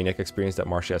to some Maniac experience, that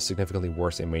Marcia is significantly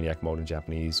worse in Maniac mode in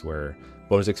Japanese, where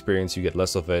bonus experience, you get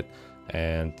less of it,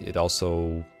 and it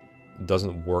also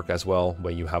doesn't work as well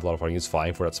when you have a lot of audience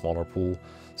vying for that smaller pool.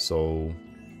 So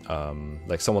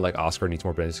like someone like Oscar needs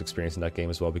more bonus experience in that game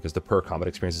as well, because the per combat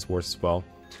experience is worse as well.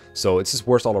 So it's just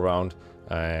worse all around.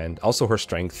 And also her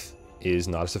strength is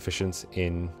not as efficient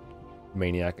in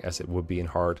Maniac as it would be in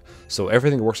hard. So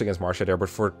everything works against Marcia there, but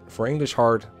for English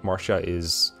hard, Marcia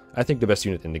is, I think, the best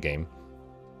unit in the game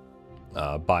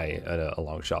by a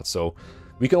long shot. So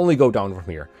we can only go down from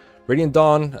here. Radiant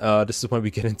Dawn, this is when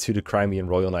we get into the Crimean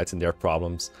Royal Knights and their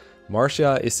problems.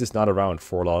 Marcia is just not around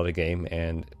for a lot of the game,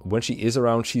 and when she is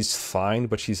around, she's fine,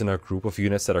 but she's in a group of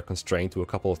units that are constrained to a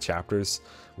couple of chapters,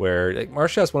 where like,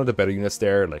 Marcia is one of the better units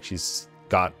there. Like, she's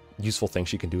got useful things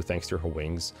she can do thanks to her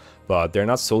wings, but they're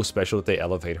not so special that they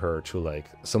elevate her to like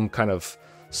some kind of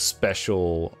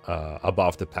special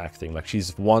above the pack thing. Like,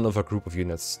 she's one of a group of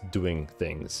units doing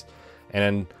things. And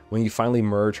then when you finally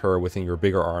merge her within your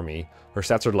bigger army, her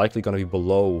stats are likely going to be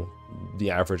below the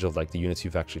average of like the units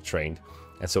you've actually trained.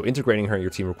 And so integrating her in your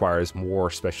team requires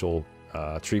more special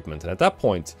treatment. And at that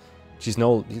point, she's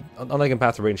unlike in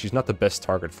Path of Radiance, she's not the best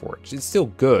target for it. She's still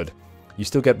good. You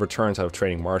still get returns out of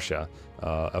training Marcia.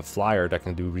 A flyer that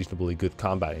can do reasonably good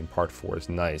combat in part 4 is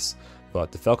nice.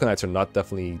 But the Falcon Knights are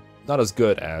definitely not as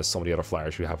good as some of the other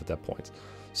flyers you have at that point.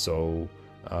 So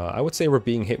I would say we're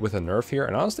being hit with a nerf here.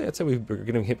 And honestly, I'd say we're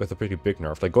getting hit with a pretty big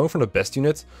nerf. Like, going from the best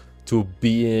unit to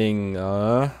being...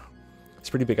 it's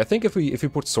pretty big. I think if we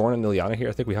put Soren and Liliana here,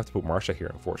 I think we have to put Marcia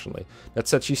here, unfortunately. That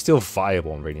said, she's still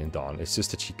viable in Radiant Dawn. It's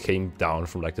just that she came down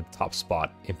from like the top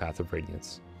spot in Path of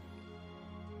Radiance.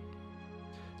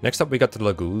 Next up, we got the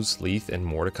Laguz, Leith, and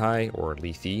Mordecai, or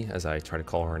Lethe, as I try to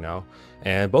call her now.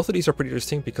 And both of these are pretty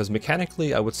distinct because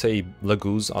mechanically, I would say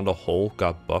Laguz on the whole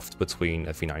got buffed between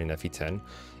FE9 and FE10.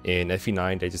 In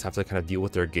FE9, they just have to kind of deal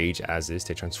with their gauge as is.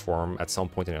 They transform at some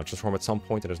point and they'll transform at some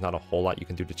point, and there's not a whole lot you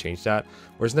can do to change that.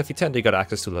 Whereas in FE10, they got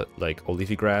access to like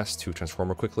Olivia Grass to transform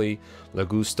more quickly.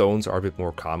 Laguz Stones are a bit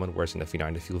more common, whereas in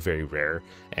FE9 they feel very rare.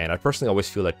 And I personally always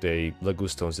feel like the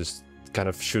Laguz Stones just kind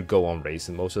of should go on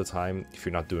racing most of the time. If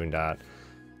you're not doing that,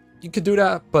 you could do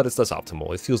that, but it's less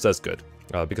optimal. It feels less good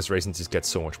because raisins just get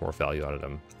so much more value out of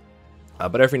them.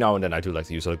 But every now and then I do like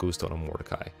to use a Laguz Stone on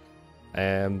Mordecai.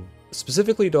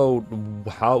 Specifically though,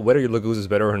 whether your Laguz is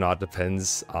better or not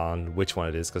depends on which one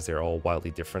it is, because they're all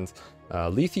wildly different.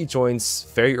 Lethe joins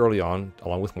very early on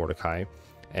along with Mordecai,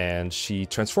 and she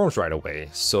transforms right away.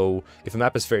 So if a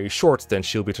map is very short, then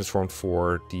she'll be transformed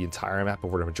for the entire map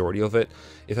or the majority of it.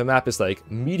 If a map is like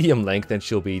medium length, then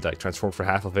she'll be like transformed for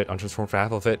half of it, untransformed for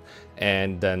half of it,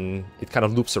 and then it kind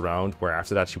of loops around, where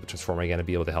after that she would transform again and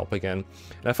be able to help again.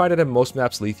 And I find that in most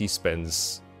maps, Lethe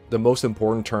spends the most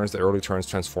important turns, the early turns,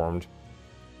 transformed,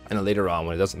 and then later on,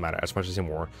 when it doesn't matter as much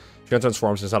anymore, she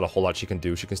transforms. There's not a whole lot she can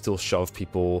do. She can still shove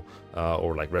people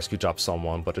or like rescue drop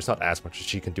someone, but there's not as much as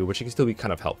she can do, but she can still be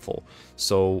kind of helpful.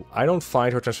 So I don't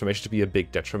find her transformation to be a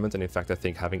big detriment, and in fact I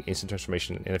think having instant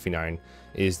transformation in FE9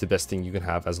 is the best thing you can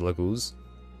have as a Laguz.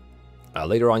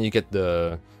 Later on you get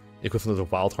the equivalent of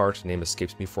Wildheart, name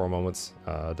escapes me for a moment,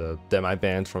 the Demi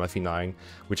Band from FE9,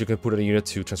 which you can put in a unit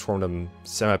to transform them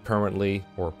semi-permanently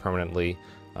or permanently,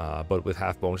 but with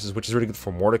half bonuses, which is really good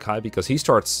for Mordecai because he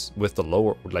starts with the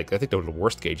lower, like I think the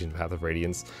worst gauge in Path of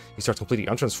Radiance. He starts completely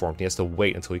untransformed. He has to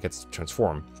wait until he gets to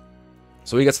transform.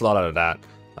 So he gets a lot out of that.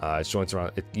 It joins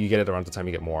around, you get it around the time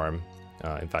you get Moram.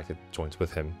 In fact, it joins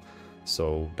with him.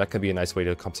 So that can be a nice way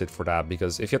to compensate for that,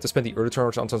 because if you have to spend the early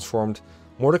turn untransformed,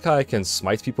 Mordecai can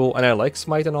smite people, and I like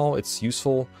smite and all, it's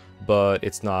useful, but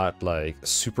it's not like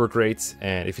super great.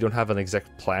 And if you don't have an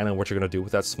exact plan on what you're going to do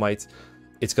with that smite,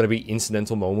 it's going to be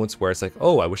incidental moments where it's like,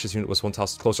 oh, I wish this unit was 1 tile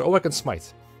closer, oh, I can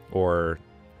smite, or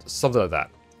something like that.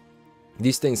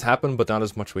 These things happen, but not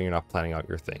as much when you're not planning out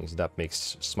your things. That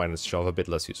makes smite and shove a bit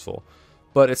less useful,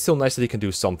 but it's still nice that he can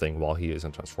do something while he is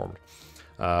untransformed.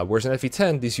 Whereas in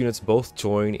FE10, these units both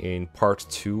join in part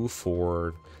 2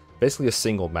 for basically a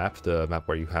single map, the map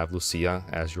where you have Lucia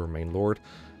as your main lord,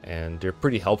 and they're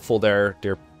pretty helpful there.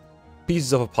 They're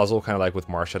pieces of a puzzle, kind of like with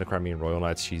Marcia and the Crimean Royal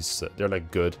Knights. They're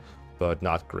like good, but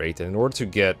not great. And in order to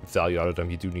get value out of them,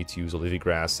 you do need to use Olivia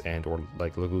Grass and or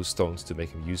like Laguz Stones to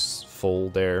make them useful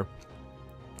there.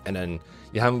 And then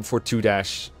you have them for 2-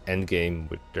 endgame,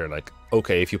 which they're like,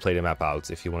 okay, if you play the map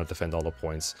out, if you want to defend all the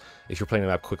points. If you're playing the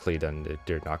map quickly, then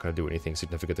they're not going to do anything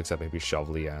significant except maybe shove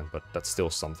Leanne, but that's still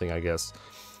something, I guess.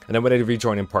 And then when they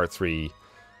rejoin in part 3,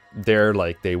 they're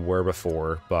like they were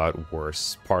before, but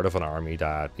worse. Part of an army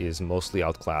that is mostly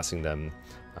outclassing them.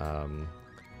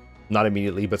 Not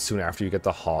immediately, but soon after, you get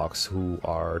the Hawks, who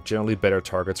are generally better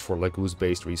targets for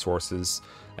Laguz-based resources.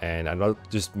 And I don't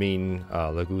just mean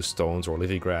Laguz Stones or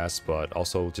Livy Grass, but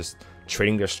also just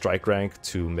trading their strike rank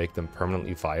to make them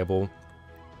permanently viable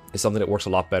is something that works a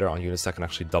lot better on units that can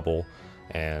actually double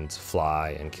and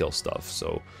fly and kill stuff.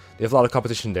 So they have a lot of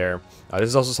competition there. This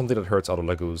is also something that hurts other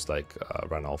Lagoos like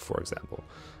Ranulf, for example.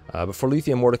 But for Lethe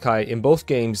and Mordecai, in both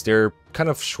games, they're kind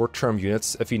of short-term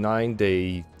units. FE9,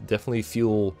 they definitely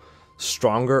feel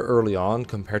stronger early on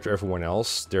compared to everyone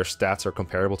else. Their stats are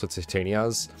comparable to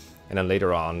Titania's, and then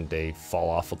later on they fall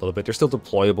off a little bit. They're still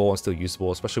deployable and still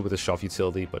usable, especially with the shove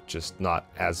utility, but just not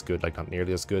as good, like not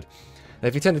nearly as good.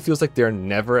 And FE10, it feels like they're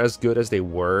never as good as they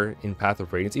were in Path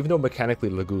of Radiance, even though mechanically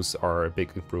Lagoos are a big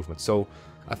improvement. So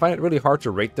I find it really hard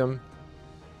to rate them.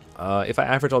 If I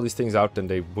average all these things out, then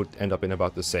they would end up in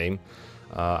about the same.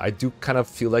 I do kind of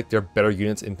feel like they're better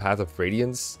units in Path of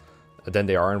Radiance than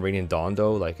they are in Radiant Dawn,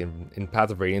 though. Like in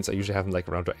Path of Radiance, I usually have them like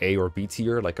around to A or B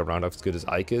tier, like around as good as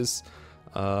Ike is.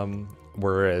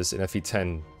 Whereas in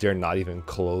FE10, they're not even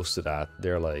close to that.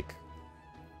 They're like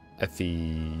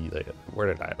FE, like, where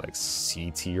did I, like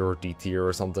C tier or D tier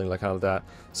or something like kind of that.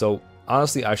 So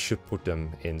honestly, I should put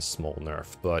them in small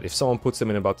nerf. But if someone puts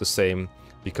them in about the same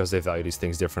because they value these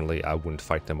things differently, I wouldn't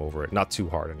fight them over it. Not too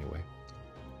hard anyway.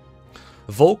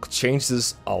 Volk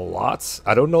changes a lot.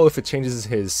 I don't know if it changes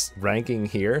his ranking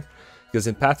here, because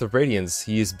in Path of Radiance,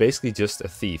 he is basically just a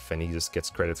thief, and he just gets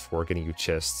credit for getting you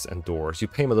chests and doors. You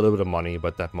pay him a little bit of money,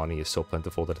 but that money is so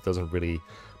plentiful that it doesn't really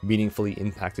meaningfully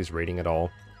impact his rating at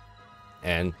all.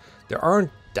 And there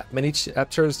aren't that many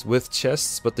chapters with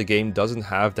chests, but the game doesn't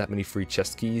have that many free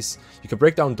chest keys. You can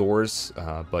break down doors,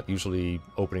 but usually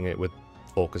opening it with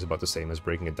Volk is about the same as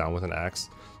breaking it down with an axe.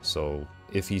 So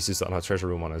if he's just on a treasure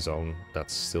room on his own,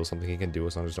 that's still something he can do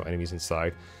as long as there's no enemies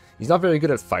inside. He's not very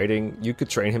good at fighting. You could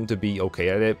train him to be okay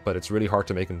at it, but it's really hard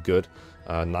to make him good.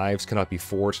 Knives cannot be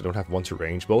forged, they don't have one to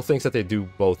range. Both things that they do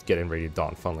both get in Radiant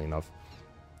Dawn, funnily enough.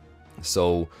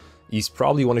 So he's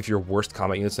probably one of your worst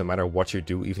combat units no matter what you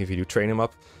do, even if you do train him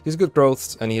up. He's good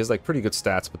growth, and he has like pretty good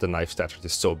stats, but the knife stats are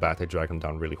just so bad they drag him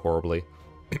down really horribly.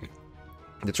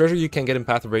 The treasure you can get in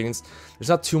Path of Radiance, there's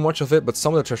not too much of it, but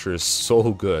some of the treasure is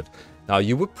so good. Now,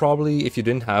 you would probably, if you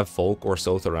didn't have Volk or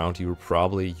Soth around, you would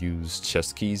probably use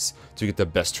chest keys to get the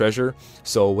best treasure.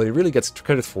 So what he really gets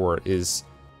credit for is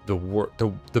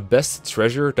the best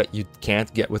treasure that you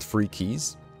can't get with free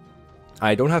keys.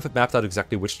 I don't have it mapped out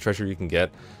exactly which treasure you can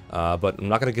get, but I'm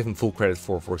not going to give him full credit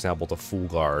for example, the Full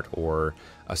Guard or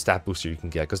a stat booster you can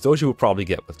get, because those you would probably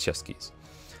get with chest keys.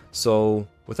 So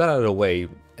with that out of the way,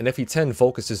 in FE10,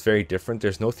 Volk is just very different.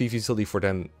 There's no thief utility for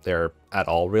them there at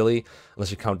all, really, unless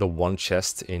you count the one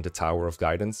chest in the Tower of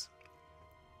Guidance.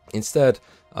 Instead,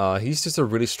 he's just a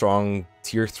really strong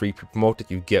tier 3 promote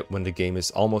that you get when the game is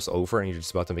almost over and you're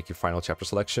just about to make your final chapter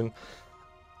selection.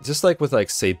 Just like with, like,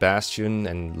 say, Bastion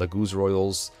and Lagoos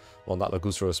Royals, well, not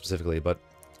Lagoos Royals specifically, but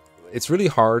it's really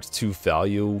hard to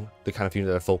value the kind of unit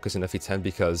that I focus in FE10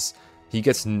 because he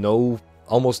gets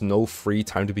almost no free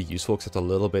time to be useful except a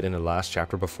little bit in the last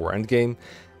chapter before endgame,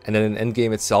 and then in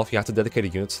endgame itself you have to dedicate a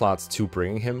unit slot to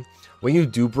bringing him. When you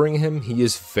do bring him, he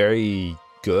is very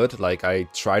good. Like, I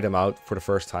tried him out for the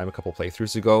first time a couple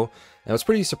playthroughs ago, and I was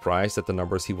pretty surprised at the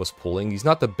numbers he was pulling. He's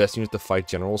not the best unit to fight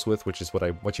generals with, which is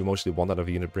what you mostly want out of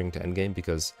a unit bringing to endgame,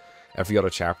 because every other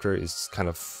chapter is kind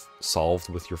of solved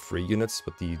with your free units,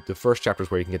 but the first chapter is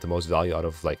where you can get the most value out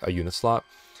of like a unit slot.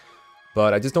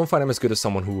 But I just don't find him as good as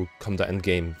someone who will come to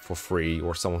endgame for free,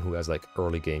 or someone who has like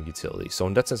early game utility. So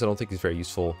in that sense, I don't think he's very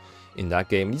useful in that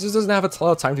game. He just doesn't have a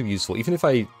lot of time to be useful. Even if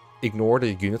I ignore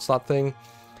the unit slot thing,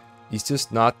 he's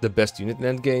just not the best unit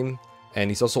in endgame, and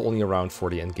he's also only around for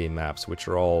the endgame maps, which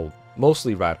are all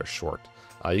mostly rather short.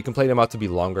 You can play them out to be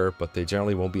longer, but they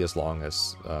generally won't be as long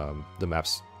as the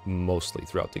maps mostly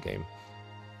throughout the game.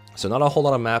 So not a whole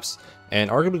lot of maps, and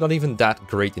arguably not even that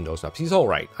great in those maps. He's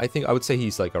alright. I would say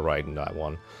he's like alright in that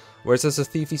one. Whereas as a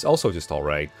thief, he's also just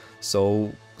alright.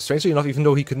 So strangely enough, even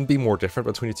though he couldn't be more different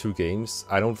between the two games,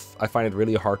 I find it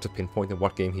really hard to pinpoint in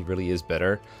what game he really is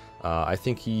better. I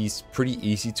think he's pretty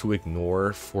easy to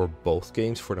ignore for both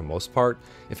games for the most part.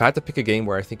 If I had to pick a game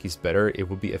where I think he's better, it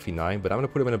would be FE9, but I'm going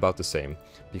to put him in about the same,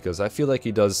 because I feel like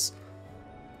he does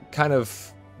kind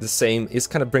of the same,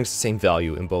 brings the same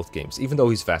value in both games, even though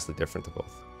he's vastly different to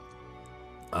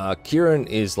both. Kieran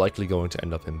is likely going to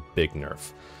end up in big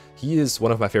nerf. He is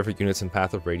one of my favorite units in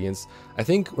Path of Radiance. I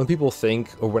think when people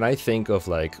think, or when I think of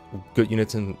like good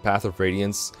units in Path of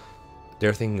Radiance,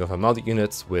 they're thinking of a mounted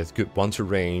unit with good 1-to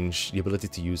range, the ability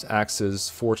to use axes,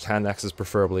 forged hand axes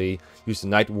preferably, use the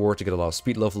Night Ward to get a lot of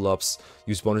speed level ups,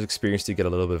 use bonus experience to get a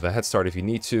little bit of a head start if you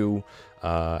need to,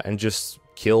 and just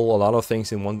kill a lot of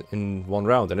things in one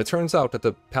round. And it turns out that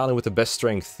the paladin with the best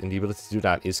strength and the ability to do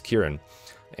that is Kieran.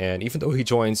 And even though he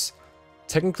joins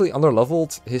technically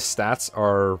underleveled, his stats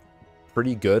are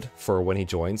pretty good for when he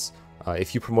joins.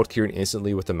 If you promote Kieran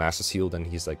instantly with the Master Seal, then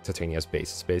he's like Titania's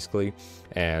basis, basically.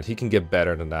 And he can get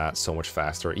better than that so much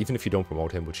faster. Even if you don't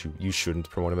promote him, which you shouldn't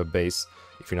promote him at base,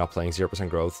 if you're not playing 0%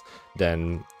 growth,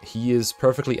 then he is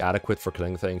perfectly adequate for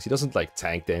killing things. He doesn't like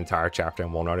tank the entire chapter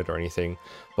and one-run it or anything,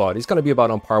 but he's going to be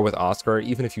about on par with Oscar,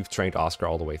 even if you've trained Oscar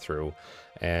all the way through.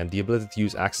 And the ability to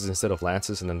use axes instead of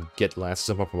lances and then get lances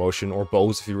up on promotion, or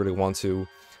bows if you really want to.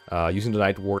 Using the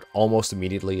Night Ward almost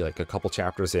immediately, like a couple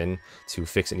chapters in, to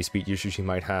fix any speed issues you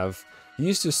might have.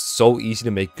 He's just so easy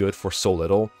to make good for so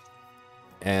little,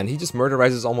 and he just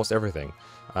murderizes almost everything.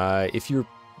 If you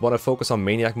want to focus on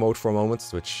Maniac mode for a moment,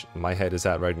 which my head is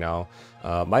at right now,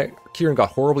 my Kieran got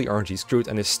horribly RNG screwed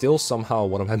and is still somehow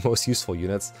one of my most useful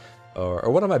units, or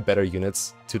one of my better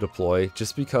units to deploy,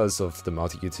 just because of the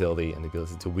mounted utility and the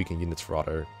ability to weaken units for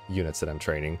other units that I'm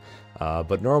training.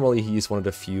 But normally he's one of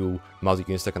the few mounted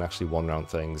units that can actually one-round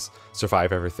things,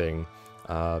 survive everything.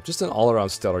 Just an all-around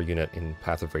stellar unit in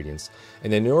Path of Radiance.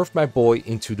 And they nerfed my boy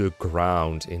into the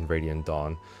ground in Radiant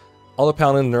Dawn. All the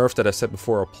Paladin nerfs that I said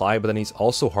before apply, but then he's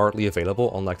also hardly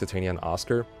available, unlike Titania and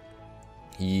Oscar.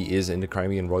 He is in the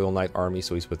Crimean Royal Knight army,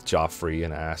 so he's with Joffrey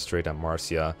and Astrid and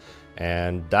Marcia.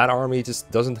 And that army just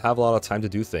doesn't have a lot of time to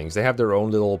do things. They have their own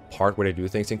little part where they do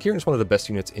things, and Kieran's one of the best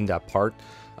units in that part.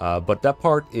 But that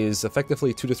part is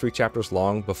effectively 2 to 3 chapters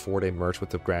long before they merge with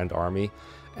the Grand Army.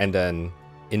 And then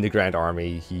in the Grand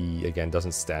Army, he again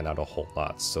doesn't stand out a whole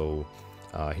lot. So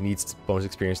he needs bonus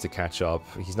experience to catch up.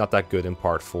 He's not that good in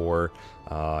part 4.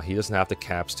 He doesn't have the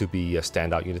caps to be a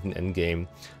standout unit in endgame.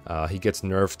 He gets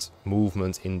nerfed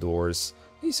movement indoors.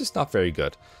 He's just not very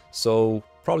good. So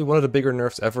probably one of the bigger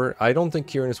nerfs ever. I don't think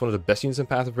Kieran is one of the best units in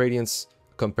Path of Radiance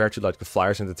compared to like the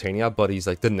Flyers and Titania, but he's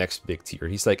like the next big tier.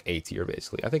 He's like A tier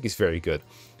basically. I think he's very good.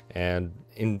 And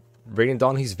in Radiant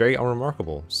Dawn, he's very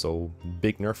unremarkable. So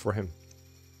big nerf for him.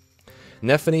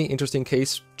 Nephany, interesting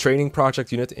case, training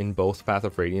project unit in both Path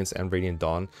of Radiance and Radiant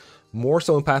Dawn. More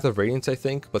so in Path of Radiance, I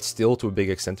think, but still to a big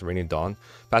extent in Radiant Dawn.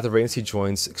 Path of Radiance, he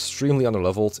joins extremely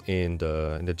underleveled in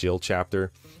the jail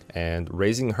chapter, and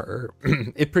raising her,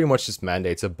 it pretty much just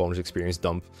mandates a bonus experience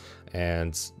dump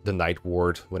and the Night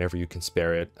Ward whenever you can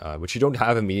spare it, which you don't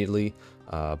have immediately,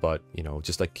 but, you know,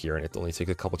 just like Kieran, it only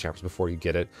takes a couple chapters before you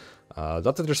get it.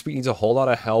 Not that their speed needs a whole lot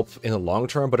of help in the long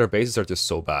term, but her bases are just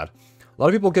so bad. A lot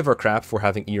of people give her crap for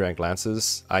having E-rank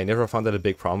lances. I never found that a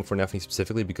big problem for Nephany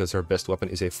specifically, because her best weapon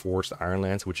is a forged iron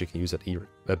lance, which you can use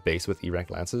at base with E-rank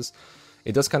lances.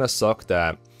 It does kind of suck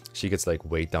that she gets like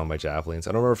weighed down by javelins.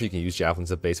 I don't remember if you can use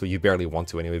javelins at base, but you barely want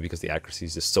to anyway, because the accuracy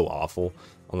is just so awful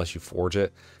unless you forge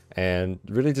it. And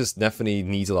really just Nephany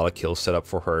needs a lot of kills set up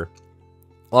for her.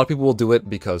 A lot of people will do it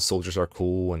because soldiers are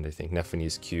cool and they think Nephany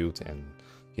is cute, and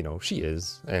you know, she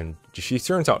is, and she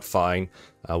turns out fine.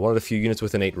 One of the few units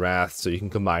with innate Wrath, so you can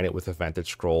combine it with a Vantage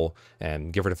Scroll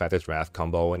and give her the Vantage Wrath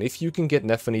combo. And if you can get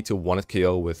Nephany to 1-hit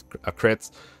KO with a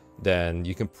crit, then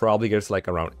you can probably get it to like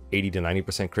around 80 to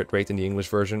 90% crit rate in the English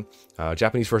version.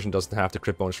 Japanese version doesn't have the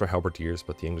crit bonus for halberdiers,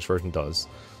 but the English version does.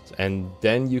 And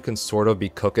then you can sort of be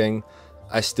cooking.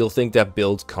 I still think that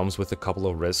build comes with a couple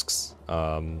of risks.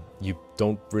 You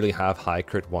don't really have high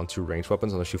crit 1-2 ranged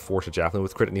weapons unless you force a javelin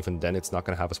with crit, and even then it's not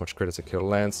going to have as much crit as a killer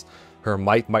lance. Her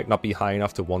might not be high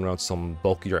enough to one-round some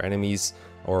bulkier enemies,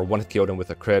 or 1-hit KO them with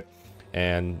a crit.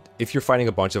 And if you're fighting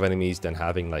a bunch of enemies, then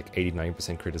having like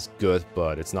 80-90% crit is good,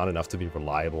 but it's not enough to be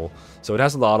reliable. So it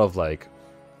has a lot of like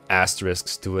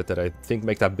asterisks to it that I think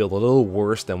make that build a little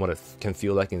worse than what it can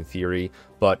feel like in theory,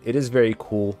 but it is very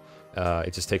cool.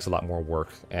 It just takes a lot more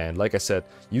work, and like I said,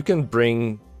 you can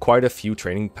bring quite a few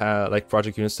training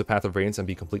project units to Path of Radiance and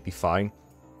be completely fine.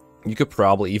 You could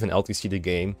probably even LTC the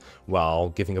game while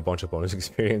giving a bunch of bonus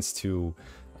experience to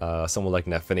someone like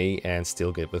Nephany and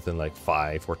still get within like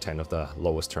 5 or 10 of the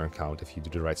lowest turn count if you do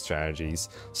the right strategies.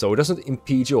 So it doesn't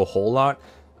impede you a whole lot.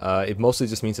 It mostly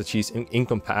just means that she's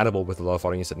incompatible with a lot of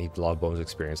audience that need a lot of bonus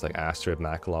experience, like Astrid,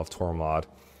 Makalov, Tormod.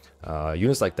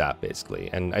 Units like that,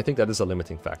 basically, and I think that is a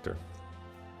limiting factor.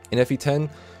 In FE10,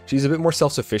 she's a bit more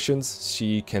self-sufficient.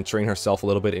 She can train herself a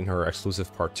little bit in her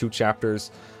exclusive Part 2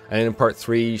 chapters, and in Part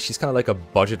 3, she's kind of like a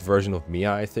budget version of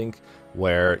Mia, I think,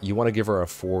 where you want to give her a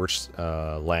forged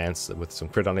lance with some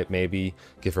crit on it, maybe,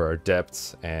 give her a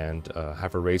depth, and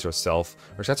have her raise herself.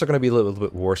 Her stats are going to be a little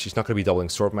bit worse. She's not going to be doubling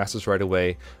Sword Masters right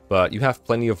away, but you have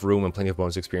plenty of room and plenty of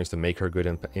bonus experience to make her good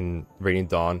in Radiant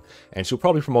Dawn, and she'll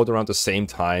probably promote around the same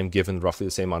time, given roughly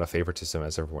the same amount of favoritism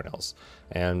as everyone else,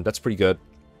 and that's pretty good.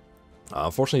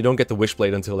 Unfortunately, you don't get the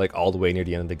Wishblade until like all the way near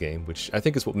the end of the game, which I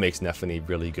think is what makes Nephany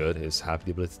really good, is have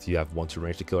the ability to have 1-2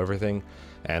 range to kill everything.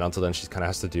 And until then, she kind of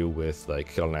has to do with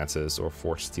like killer lances or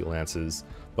forged steel lances,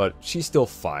 but she's still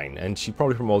fine, and she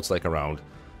probably promotes like around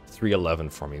 311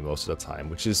 for me most of the time,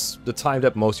 which is the time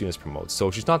that most units promote.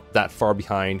 So she's not that far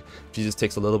behind. She just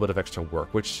takes a little bit of extra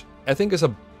work, which I think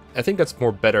that's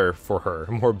more better for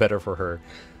her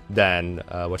than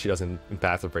what she does in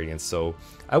Path of Radiance. So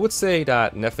I would say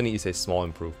that Nephany is a small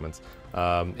improvement.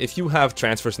 If you have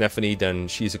Transfers Nephany, then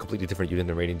she's a completely different unit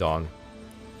than Radiant Dawn.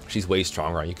 She's way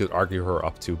stronger, and you could argue her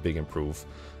up to big improve.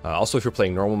 Also, if you're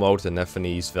playing normal mode, then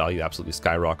Nephany's value absolutely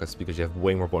skyrockets because you have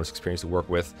way more bonus experience to work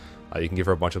with. You can give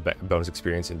her a bunch of bonus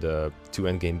experience in the 2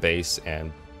 endgame base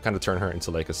and kind of turn her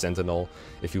into like a sentinel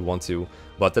if you want to.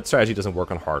 But that strategy doesn't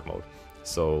work on hard mode.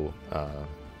 So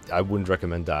I wouldn't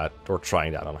recommend that or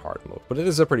trying that on hard mode. But it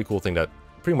is a pretty cool thing that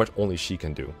pretty much only she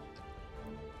can do.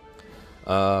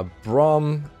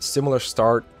 Braum, similar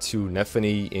start to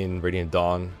Nephany in Radiant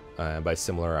Dawn. By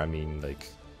similar, I mean like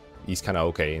he's kind of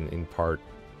okay in part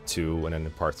 2, and then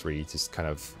in part 3 just kind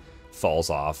of falls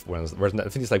off. Whereas I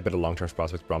think it's like better long-term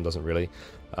prospects. Braum doesn't really.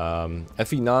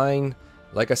 FE9,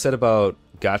 like I said about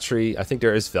Gatry, I think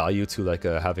there is value to like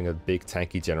having a big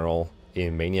tanky general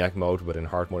in Maniac mode, but in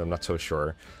hard mode I'm not so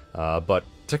sure. But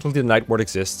technically the Night Ward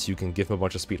exists. You can give him a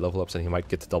bunch of speed level ups and he might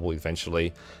get to double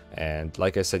eventually. And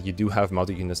like I said, you do have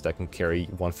mounted units that can carry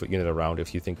 1-foot unit around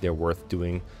if you think they're worth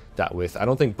doing that with. I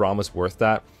don't think Braum is worth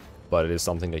that, but it is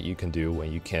something that you can do,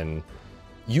 and you can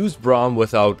use Braum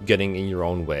without getting in your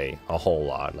own way a whole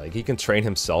lot. Like, he can train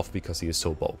himself because he is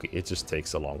so bulky. It just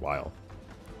takes a long while.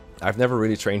 I've never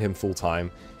really trained him full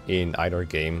time in either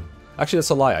game. Actually, that's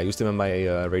a lie. I used him in my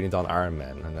Radiant Dawn Iron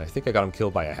Man, and I think I got him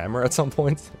killed by a hammer at some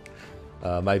point.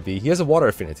 Might be. He has a water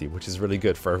affinity, which is really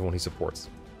good for everyone he supports.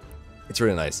 It's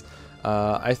really nice.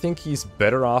 I think he's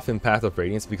better off in Path of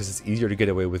Radiance because it's easier to get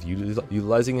away with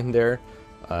utilizing him there.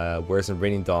 Whereas in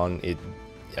Radiant Dawn,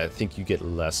 I think you get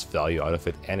less value out of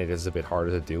it, and it is a bit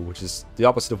harder to do, which is the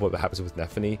opposite of what happens with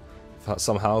Nephany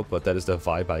somehow, but that is the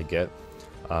vibe I get.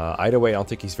 Either way, I don't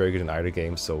think he's very good in either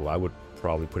game, so I would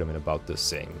probably put him in about the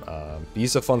same.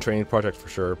 He's a fun training project for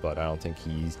sure, but I don't think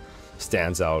he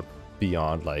stands out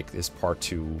beyond like his part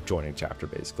 2 joining chapter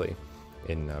basically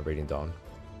in Radiant Dawn.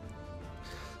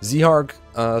 Zeharg,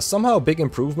 somehow big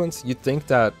improvements. You'd think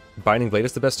that Binding Blade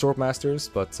is the best Swordmasters,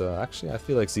 but actually I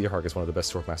feel like Zeharg is one of the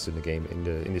best Swordmasters in the game,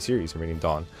 in the series, in Radiant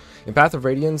Dawn. In Path of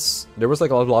Radiance, there was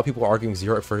like a lot of people arguing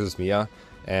Zeharg versus Mia,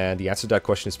 and the answer to that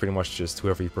question is pretty much just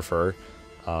whoever you prefer.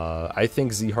 I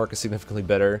think Zeharg is significantly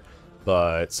better,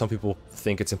 but some people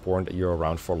think it's important that you're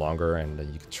around for longer and that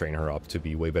you can train her up to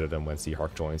be way better than when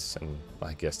Zeharg joins, and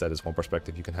I guess that is one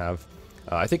perspective you can have.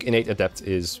 I think Innate Adept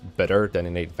is better than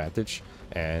Innate Vantage,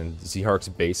 and Zeharg's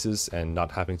bases and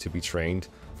not having to be trained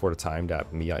for the time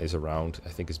that Mia is around, I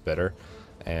think is better.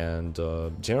 And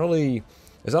generally,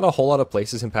 there's not a whole lot of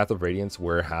places in Path of Radiance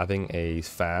where having a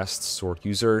fast sword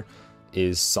user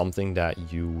is something that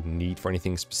you need for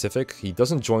anything specific. He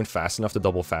doesn't join fast enough to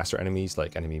double faster enemies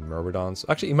like enemy Myrmidons.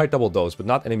 Actually, he might double those, but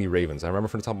not enemy Ravens. I remember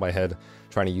from the top of my head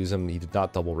trying to use him, he did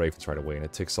not double Ravens right away, and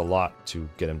it takes a lot to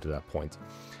get him to that point.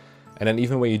 And then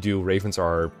even when you do, Ravens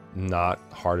are not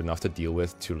hard enough to deal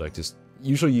with to like just...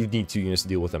 Usually you need 2 units to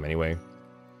deal with them anyway.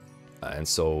 And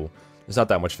so there's not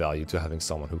that much value to having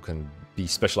someone who can be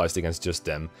specialized against just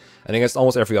them. And against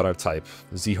almost every other type,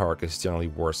 Zeharg is generally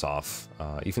worse off.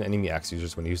 Even enemy axe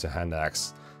users, when you use a hand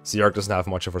axe, Zeharg doesn't have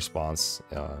much of a response.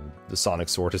 The Sonic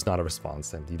Sword is not a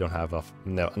response, and you don't have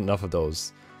enough of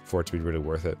those for it to be really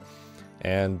worth it.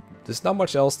 And there's not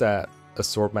much else that a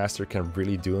Swordmaster can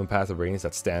really do in Path of Radiance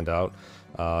that stand out.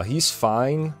 He's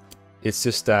fine. It's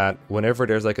just that whenever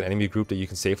there's like an enemy group that you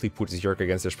can safely put Zeharg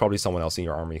against, there's probably someone else in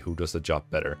your army who does the job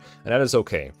better. And that is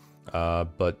okay.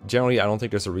 But generally, I don't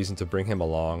think there's a reason to bring him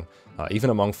along.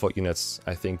 Even among foot units,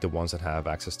 I think the ones that have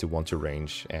access to 1-2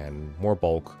 range and more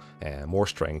bulk and more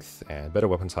strength and better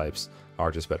weapon types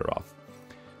are just better off.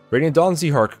 Radiant Dawn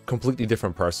Zeharg, completely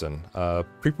different person.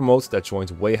 Pre-promotes that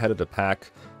joins way ahead of the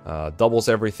pack, doubles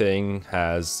everything,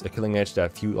 has a killing edge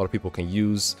that few other people can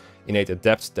use, innate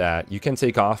adept that you can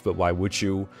take off, but why would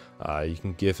you? You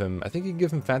can give him, I think you can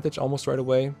give him Vantage almost right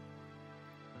away.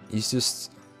 He's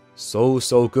just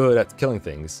so good at killing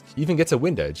things. He even gets a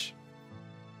Wind Edge.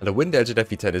 And the Wind Edge at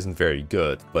FE10 isn't very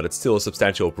good, but it's still a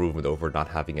substantial improvement over not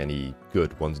having any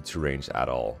good 1-2 range at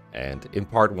all. And in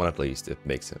part 1 at least,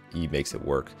 he makes it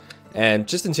work. And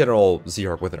just in general,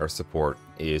 Zeharg with an Earth support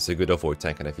is a good avoid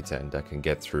tank in FE10 that can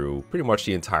get through pretty much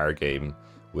the entire game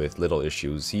with little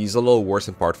issues. He's a little worse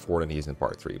in part 4 than he is in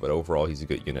part 3, but overall he's a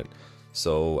good unit.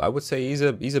 So I would say he's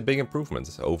a big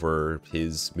improvement over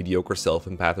his mediocre self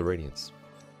in Path of Radiance.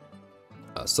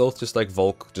 Soth, just like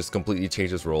Volk, just completely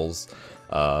changes roles.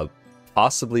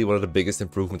 Possibly one of the biggest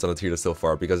improvements on the tier list so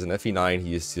far, because in FE9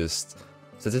 he is just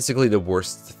statistically the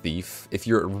worst thief. If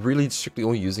you're really strictly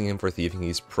only using him for thieving,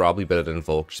 he's probably better than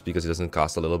Volk just because he doesn't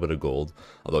cost a little bit of gold.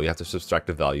 Although you have to subtract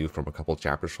the value from a couple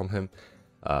chapters from him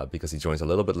because he joins a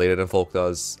little bit later than Volk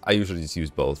does. I usually just use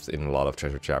both in a lot of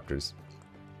treasure chapters.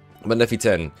 But in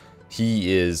FE10,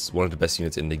 he is one of the best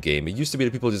units in the game. It used to be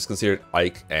that people just considered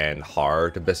Ike and Har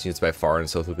the best units by far, and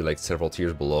Soth would be like several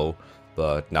tiers below.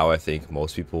 But now I think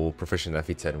most people proficient in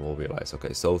FE10 will realize,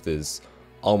 okay, Soth is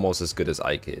almost as good as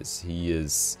Ike is. He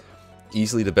is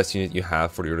easily the best unit you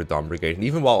have for your Dawn Brigade, and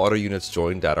even while other units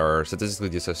join that are statistically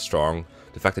just as strong,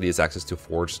 the fact that he has access to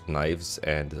forged knives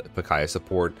and Pakaya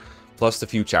support, plus the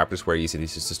few chapters where he's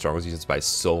just the strongest units by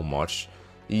so much,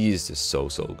 he is just so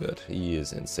good. He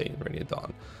is insane in Radiant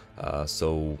Dawn.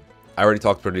 So I already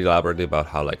talked pretty elaborately about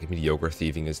how like mediocre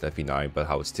thieving is in FE9, but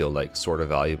how it's still like sort of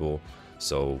valuable.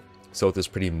 So Soth is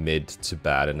pretty mid to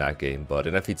bad in that game, but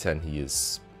in FE10 he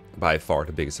is by far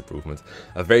the biggest improvement.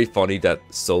 Very funny that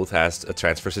Soth has a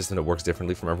transfer system that works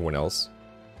differently from everyone else.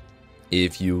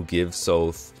 If you give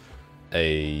Soth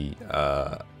a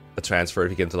transfer, if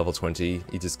you get him to level 20,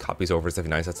 he just copies over his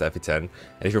FE9 sets to FE10. And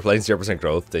if you're playing 0%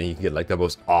 growth, then you can get like the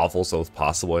most awful Soth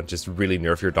possible and just really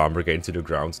nerf your Dawn Brigade into the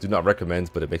ground. Do not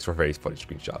recommend, but it makes for very funny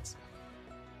screenshots.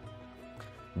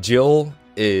 Jill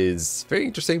is very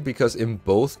interesting because in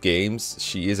both games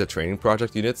she is a training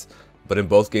project unit, but in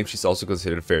both games she's also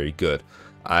considered very good.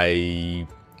 I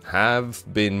have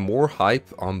been more hype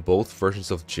on both versions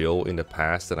of Jill in the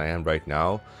past than I am right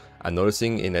now. I'm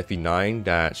noticing in FE9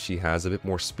 that she has a bit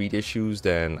more speed issues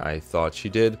than I thought she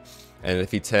did, and in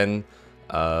FE10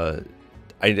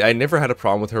 I never had a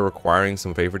problem with her requiring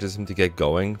some favoritism to get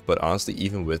going, but honestly,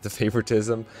 even with the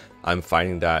favoritism, I'm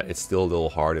finding that it's still a little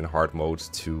hard in hard mode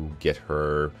to get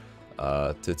her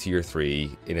to tier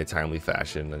 3 in a timely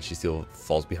fashion, and she still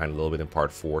falls behind a little bit in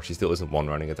part 4. She still isn't one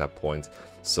running at that point,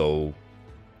 so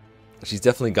she's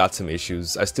definitely got some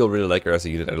issues. I still really like her as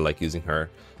a unit. I like using her.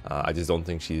 I just don't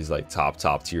think she's like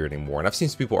top tier anymore. And I've seen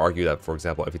some people argue that, for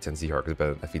example, FE10 Seahawk is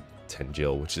better than FE10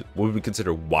 Jill, which is what we would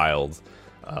consider wild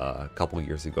a couple of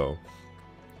years ago.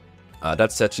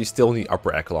 That said, she's still in the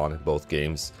upper echelon in both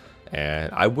games.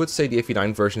 And I would say the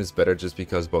FE9 version is better just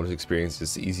because bonus experience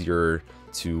is easier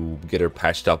to get her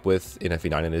patched up with in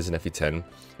FE9 than it is in FE10.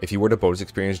 If you were to bonus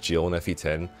experience Jill in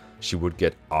FE10, she would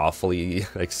get awfully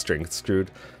like strength screwed.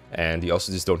 And you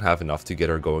also just don't have enough to get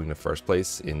her going in the first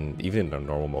place, even in a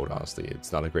normal mode, honestly.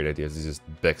 It's not a great idea to just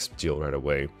Bex Jill right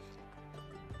away.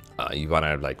 You want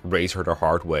to like raise her the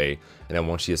hard way, and then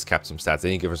once she has capped some stats,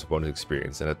 then you give her some bonus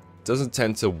experience. And it doesn't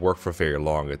tend to work for very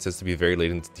long. It tends to be very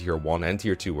late into tier 1 and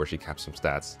tier 2 where she caps some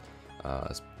stats.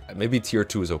 Maybe tier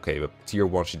 2 is okay, but tier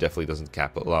 1 she definitely doesn't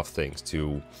cap a lot of things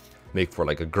to make for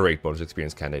like a great bonus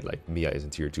experience candidate like Mia is in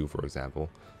tier 2, for example.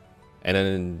 And then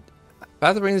in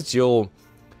Path of Radiance, Jill,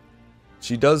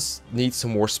 she does need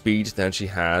some more speed than she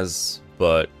has,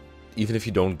 but even if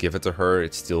you don't give it to her,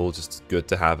 it's still just good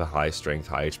to have a high strength,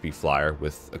 high HP flyer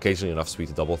with occasionally enough speed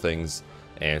to double things,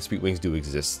 and speed wings do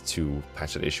exist to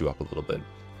patch that issue up a little bit.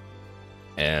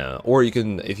 Or you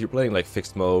can, if you're playing like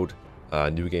fixed mode,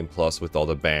 New Game Plus with all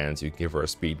the bands, you can give her a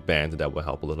speed band and that will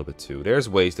help a little bit too. There's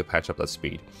ways to patch up that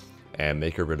speed and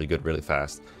make her really good really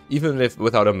fast. Even if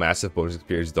without a massive bonus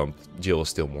experience dump, Jill is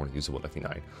still more usable in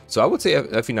FE9. So I would say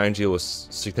FE9 Jill was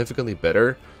significantly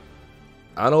better.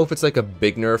 I don't know if it's like a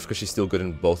big nerf because she's still good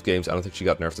in both games. I don't think she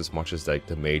got nerfed as much as like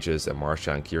the mages and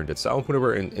Marsha and Kieran did. So I would put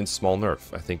her in small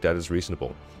nerf. I think that is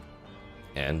reasonable.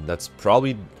 And that's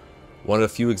probably one of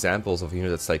the few examples of a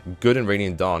unit that's like good in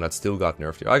Radiant Dawn that still got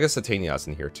nerfed. I guess Satania's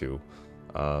in here too.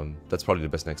 That's probably the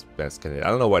best candidate. I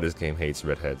don't know why this game hates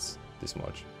redheads this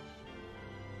much.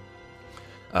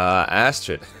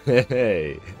 Astrid.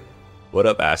 Hey, what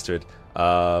up, Astrid?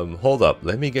 Hold up,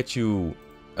 let me get you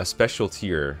a special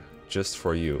tier just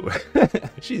for you.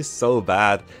 She's so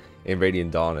bad in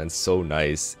Radiant Dawn and so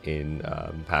nice in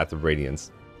Path of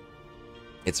Radiance.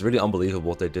 It's really unbelievable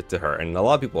what they did to her, and a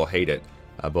lot of people hate it,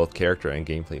 both character and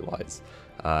gameplay wise.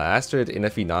 Astrid in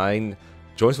FE9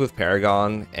 joins with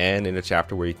Paragon, and in a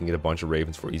chapter where you can get a bunch of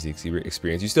Ravens for easy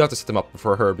experience. You still have to set them up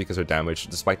for her because her damage,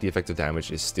 despite the effective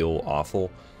damage, is still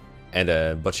awful.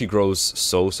 And but she grows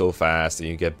so fast, and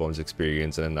you get bonus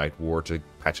experience and a Night War to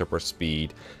patch up her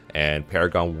speed. And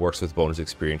Paragon works with bonus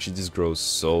experience. She just grows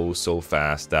so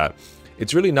fast that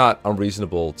it's really not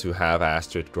unreasonable to have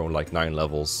Astrid grown like 9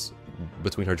 levels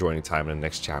between her joining time and the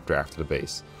next chapter after the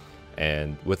base,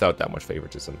 and without that much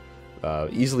favoritism.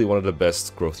 Easily one of the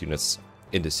best growth units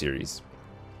in the series.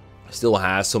 Still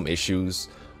has some issues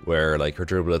where like her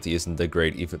durability isn't the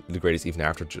greatest even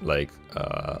after like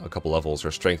a couple levels.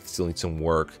 Her strength still needs some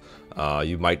work.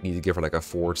 You might need to give her like a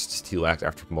forged steel axe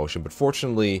after promotion, but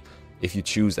fortunately If you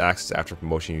choose axes after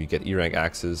promotion, you get E rank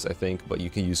axes, I think, but you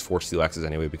can use 4 steel axes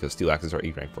anyway because steel axes are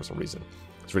E rank for some reason.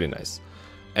 It's really nice.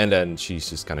 And then she's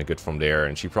just kind of good from there,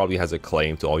 and she probably has a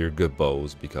claim to all your good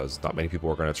bows because not many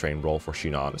people are going to train roll for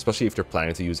Shinon, especially if they're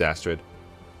planning to use Astrid.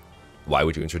 Why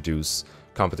would you introduce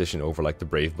competition over like the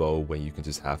Brave Bow when you can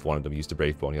just have one of them use the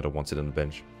Brave Bow and the other one sit on the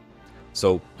bench?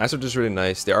 So Astrid is really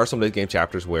nice. There are some late game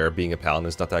chapters where being a paladin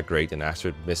is not that great, and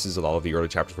Astrid misses a lot of the early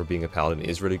chapters where being a paladin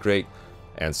is really great.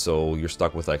 And so you're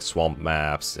stuck with like swamp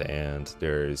maps, and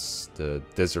there's the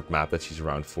desert map that she's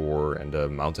around for, and the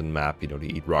mountain map, you know,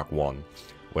 the Eat Rock one,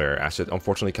 where Astrid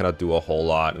unfortunately cannot do a whole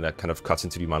lot, and that kind of cuts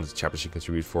into the amount of chapters she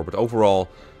contributes for. But overall,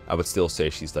 I would still say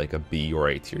she's like a B or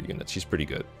A tier unit. She's pretty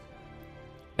good.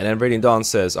 And then Radiant Dawn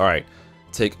says, alright,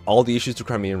 take all the issues the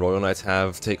Crimean Royal Knights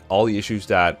have, take all the issues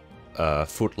that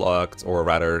foot-locked, or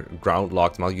rather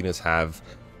ground-locked Mal units have,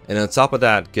 and on top of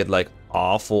that, get like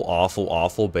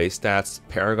awful base stats.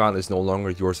 Paragon is no longer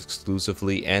yours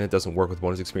exclusively, and it doesn't work with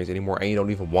bonus experience anymore, and you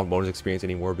don't even want bonus experience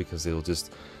anymore because it'll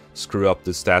just screw up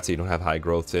the stats that you don't have high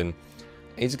growth in. And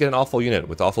you just get an awful unit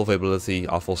with awful availability,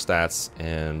 awful stats,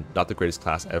 and not the greatest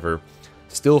class ever.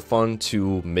 Still fun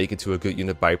to make into a good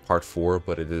unit by part 4,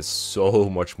 but it is so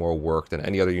much more work than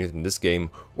any other unit in this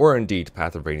game, or indeed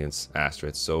Path of Radiance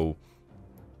Astrid. So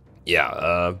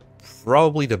yeah,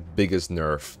 probably the biggest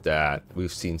nerf that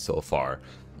we've seen so far.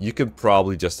 You could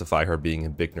probably justify her being a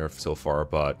big nerf so far,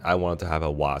 but I wanted to have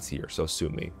a WA tier, so sue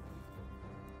me.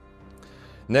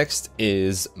 Next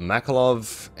is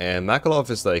Makalov, and Makalov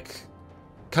is like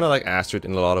kind of like Astrid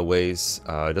in a lot of ways.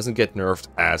 It doesn't get nerfed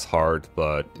as hard,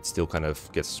 but it still kind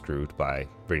of gets screwed by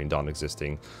Radiant Dawn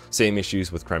existing. Same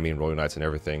issues with Crimean Royal Knights and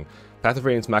everything. Path of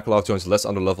Radiance Makalov joins less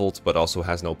underleveled, but also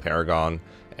has no Paragon,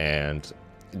 and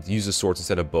uses swords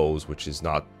instead of bows, which is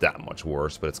not that much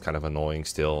worse, but it's kind of annoying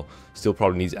still. Still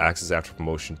probably needs axes after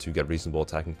promotion to get reasonable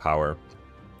attacking power.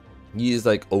 He is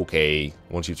like okay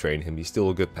once you train him. He's still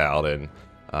a good paladin.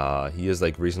 He is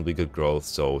like reasonably good growth,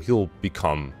 so he'll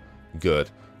become good.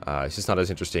 It's just not as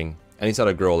interesting, and he's not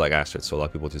a girl like Astrid, so a lot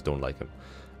of people just don't like him.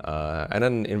 And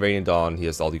then in Radiant Dawn, he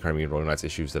has all the Crimean Royal Knights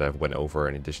issues that I've went over,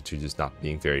 in addition to just not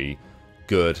being very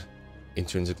good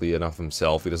intrinsically enough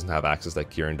himself. He doesn't have access like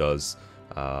Kieran does.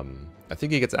 I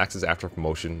think he gets access after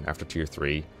promotion, after tier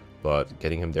 3, but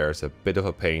getting him there is a bit of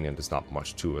a pain, and there's not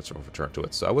much to it, sort of return to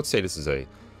it. So I would say this is a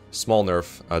small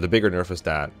nerf. The bigger nerf is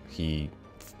that he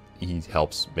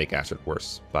helps make Astrid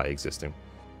worse by existing.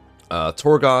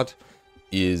 Torgod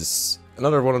is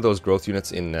another one of those growth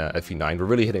units in FE9. We're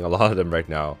really hitting a lot of them right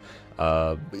now.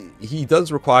 He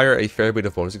does require a fair bit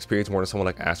of bonus experience, more than someone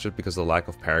like Astrid, because of the lack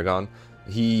of Paragon.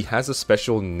 He has a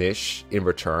special niche in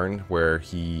return where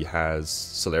he has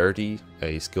Celerity,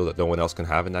 a skill that no one else can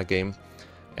have in that game.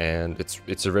 And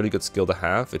it's a really good skill to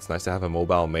have. It's nice to have a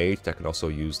mobile mage that can also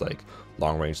use like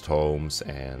long-range tomes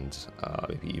and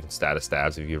maybe even status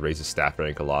stabs if you raise his staff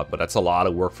rank a lot. But that's a lot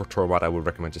of work for Tormod. I would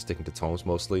recommend just sticking to tomes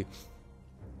mostly.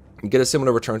 You get a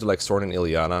similar return to like Soren and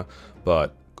Ileana,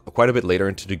 but quite a bit later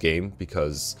into the game,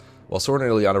 because while Soren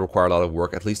and Ileana require a lot of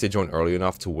work, at least they join early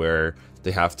enough to where they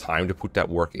have time to put that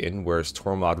work in, whereas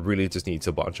Tormod really just needs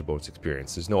a bunch of bonus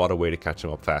experience. There's no other way to catch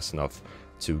him up fast enough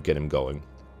to get him going.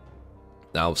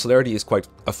 Now, Celerity is quite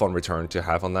a fun return to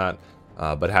have on that,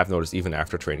 but I have noticed even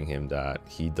after training him that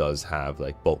he does have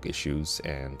like bulk issues,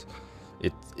 and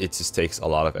it just takes a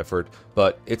lot of effort.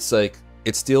 But it's like,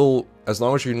 it's still, as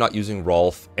long as you're not using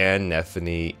Rolf and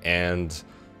Nephany and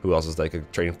who else is like a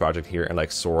training project here, and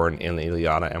like Soren and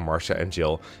Ileana and Marcia and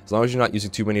Jill, as long as you're not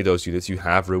using too many of those units, you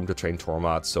have room to train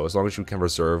Tormod. So as long as you can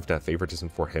reserve that favoritism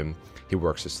for him, he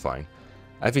works just fine.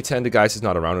 FE10, the guys is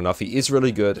not around enough. He is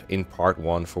really good in part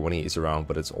 1 for when he is around,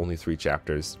 but it's only 3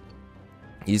 chapters.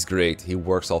 He's great. He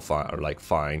works all fine, or like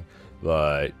fine,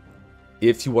 but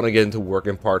if you want to get into work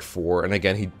in part 4, and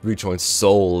again, he rejoins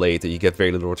so late that you get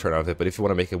very little return out of it, but if you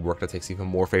want to make it work, that takes even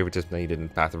more favoritism than he did in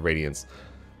Path of Radiance,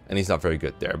 and he's not very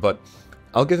good there. But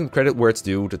I'll give him credit where it's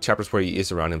due. The chapters where he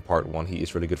is around in part 1, he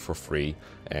is really good for free,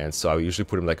 and so I usually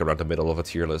put him like around the middle of a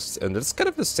tier list, and it's kind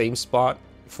of the same spot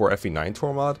for FE9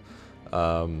 Tormod.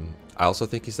 I also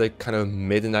think he's like kind of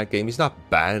mid in that game. He's not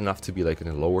bad enough to be like in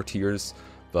the lower tiers,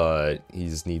 but he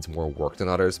just needs more work than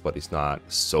others, but he's not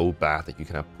so bad that you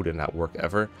cannot put in that work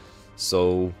ever.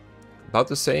 So about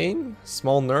the same,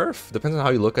 small nerf. Depends on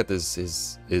how you look at this,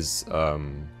 his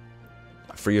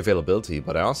free availability,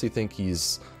 but I honestly think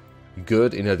he's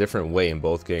good in a different way in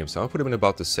both games. So I'll put him in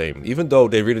about the same, even though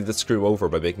they really did screw over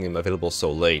by making him available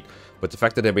so late. But the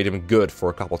fact that they made him good for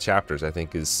a couple chapters, I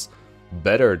think, is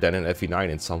better than in FE9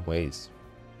 in some ways.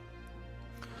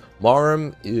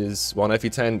 Marum is, well, in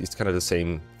FE10, it's kind of the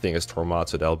same thing as Tormod,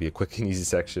 so that'll be a quick and easy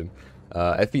section.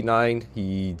 FP9,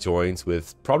 he joins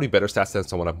with probably better stats than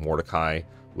someone like Mordecai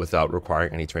without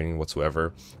requiring any training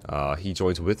whatsoever. He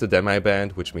joins with the Demi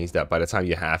Band, which means that by the time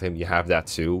you have him, you have that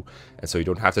too. And so you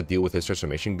don't have to deal with his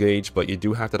transformation gauge, but you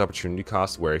do have that opportunity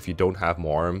cost where if you don't have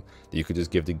Morim, you could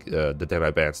just give the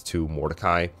Demi Bands to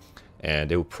Mordecai,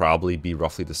 and it would probably be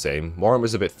roughly the same. Morim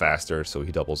is a bit faster, so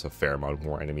he doubles a fair amount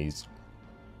more enemies.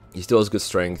 He still has good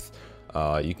strength.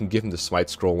 You can give him the Smite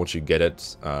scroll once you get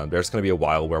it. There's going to be a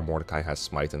while where Mordecai has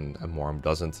Smite and Morim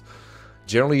doesn't.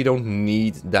 Generally, you don't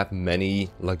need that many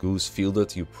Laguz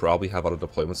fielded. You probably have other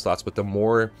deployment slots, but the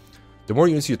more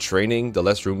units you're training, the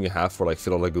less room you have for like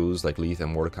filler Laguz, like Leith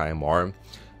and Mordecai and Morim.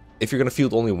 If you're going to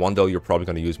field only one though, you're probably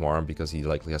going to use Morim because he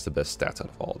likely has the best stats out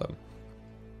of all of them.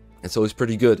 And so he's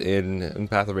pretty good in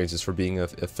Path of Radiance for being a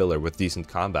filler with decent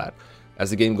combat. As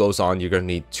the game goes on, you're going to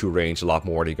need 2 range a lot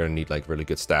more. You're going to need like really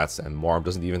good stats, and Morim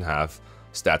doesn't even have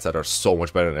stats that are so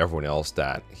much better than everyone else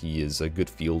that he is a good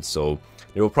field. So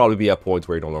there will probably be a point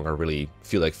where you no longer really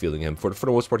feel like fielding him. For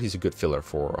the most part, he's a good filler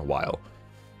for a while.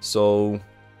 So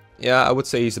yeah, I would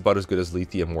say he's about as good as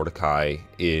Lethe and Mordecai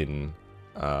in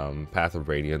Path of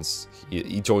Radiance.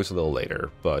 He joins a little later,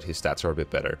 but his stats are a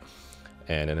bit better.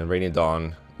 And then in Radiant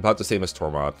Dawn, about the same as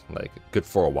Tormod, like good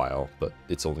for a while, but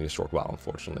it's only a short while,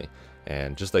 unfortunately.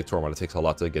 And just like Tormod, it takes a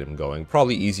lot to get him going.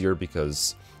 Probably easier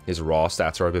because his raw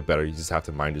stats are a bit better. You just have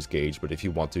to mind his gauge, but if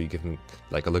you want to, you give him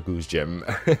like a Laguz gem.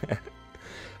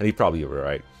 And he'd probably be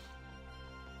right.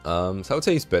 So I would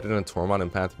say he's better than Tormod in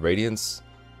Path of Radiance,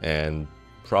 and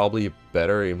probably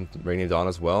better in Radiant Dawn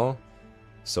as well.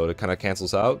 So it kind of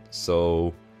cancels out.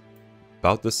 So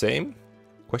about the same?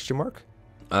 Question mark?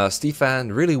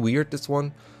 Stefan, really weird this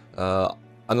one.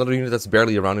 Another unit that's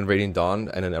barely around in Radiant Dawn,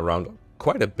 and then around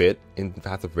quite a bit in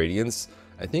Path of Radiance.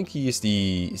 I think he is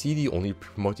the only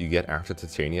promote you get after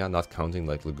Titania, not counting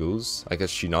like Laguz? I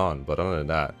guess Shinon, but other than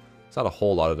that, it's not a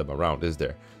whole lot of them around, is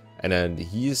there? And then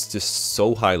he is just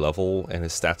so high level, and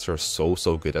his stats are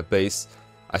so good at base.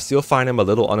 I still find him a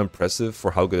little unimpressive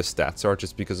for how good his stats are,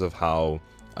 just because of how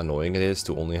annoying it is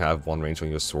to only have 1 range on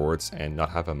your swords and not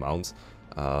have a mount.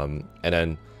 And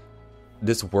then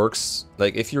this works,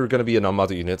 like if you're gonna be a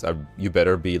non-mounted unit, you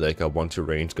better be like a 1-2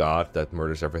 range god that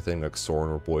murders everything like Soren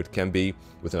or Boyd can be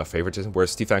with enough favoritism, whereas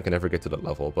Stefan can never get to that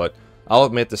level. But I'll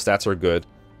admit the stats are good.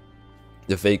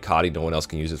 The fake Kadi, no one else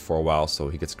can use it for a while, so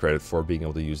he gets credit for being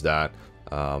able to use that.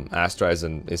 Astra is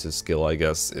his skill, I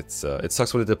guess. It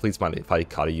sucks when it depletes my fake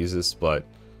Kadi uses, but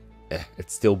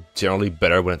it's still generally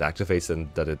better when it activates than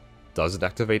that it doesn't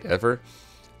activate ever.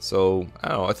 So, I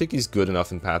don't know, I think he's good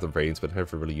enough in Path of Radiance, but I've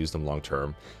never really used him long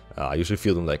term. I usually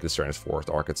field him like the Strands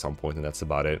 4th arc at some point, and that's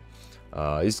about it.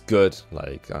 He's good,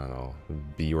 like, I don't know,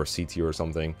 B or C tier or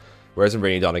something. Whereas in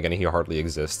Radiant Dawn, again, he hardly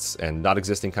exists, and not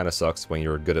existing kind of sucks when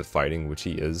you're good at fighting, which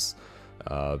he is.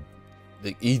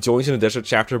 He joins in the desert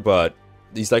chapter, but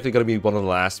he's likely going to be one of the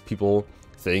last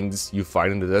things you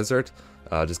find in the desert.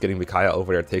 Just getting Micaiah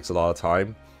over there takes a lot of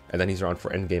time, and then he's around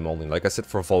for endgame only. Like I said,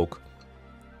 for Volk,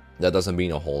 that doesn't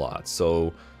mean a whole lot.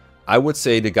 So I would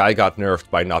say the guy got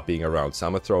nerfed by not being around. So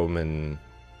I'm going to throw him in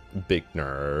big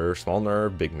nerf, small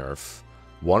nerf, big nerf.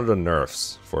 One of the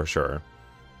nerfs, for sure.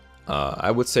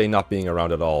 I would say not being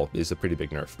around at all is a pretty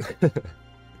big nerf.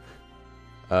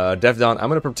 Devdon, I'm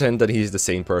going to pretend that he's the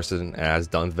same person as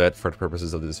Dunvet for the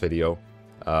purposes of this video.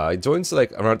 He joins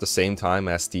like around the same time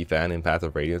as Stefan in Path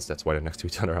of Radiance. That's why they're next to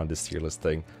each other on this tier list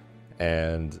thing.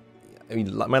 And I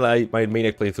mean, my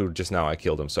Maniac playthrough just now, I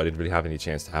killed him, so I didn't really have any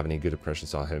chance to have any good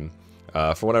impressions on him.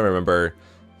 From what I remember,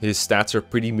 his stats are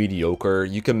pretty mediocre.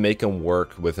 You can make him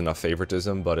work with enough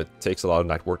favoritism, but it takes a lot of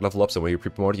night work level ups, and when you're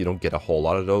pre-promoted, you don't get a whole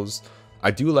lot of those.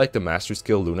 I do like the Master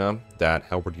Skill Luna that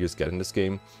Halberdiers get in this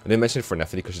game. I didn't mention it for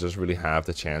Nephany because she doesn't really have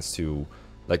the chance to,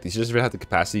 like, she doesn't really have the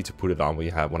capacity to put it on when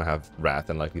you want to have Wrath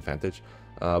and Likely Vantage.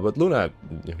 But Luna,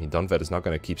 I mean, Dunvet is not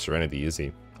going to keep Serenity, is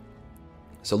he?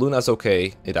 So Luna's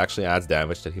okay. It actually adds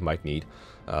damage that he might need.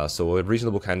 So a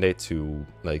reasonable candidate to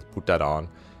like put that on.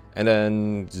 And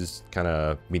then just kind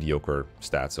of mediocre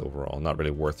stats overall. Not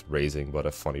really worth raising, but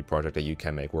a funny project that you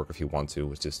can make work if you want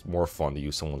to. It's just more fun to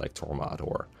use someone like Tormod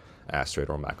or Astrid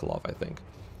or Makalov, I think.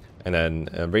 And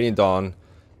then Radiant Dawn,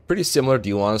 pretty similar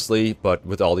deal, honestly, but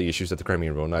with all the issues that the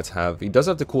Crimean Road Knights have. He does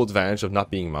have the cool advantage of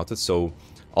not being mounted, so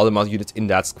all the mounted units in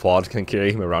that squad can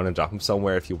carry him around and drop him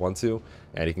somewhere if you want to.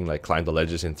 And he can like climb the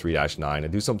ledges in 3-9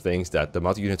 and do some things that the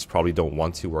mounted units probably don't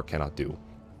want to or cannot do.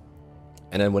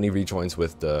 And then when he rejoins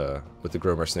with the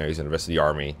Gro Mercenaries and the rest of the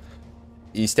army,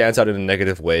 he stands out in a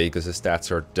negative way because his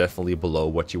stats are definitely below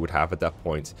what you would have at that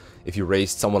point. If you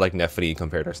raised someone like Nephany and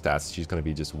compared her stats, she's going to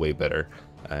be just way better.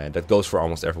 And that goes for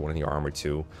almost everyone in your army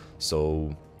too.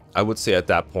 So I would say at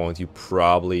that point you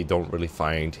probably don't really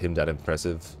find him that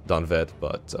impressive, Donvet,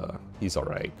 but he's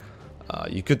alright.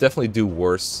 You could definitely do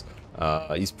worse.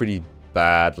 He's pretty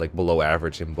bad, like below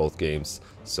average in both games,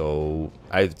 so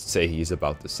I'd say he's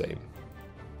about the same.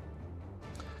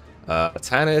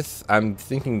 Tanith, I'm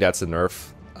thinking that's a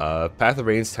nerf. Path of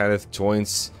Radiance Tanith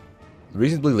joins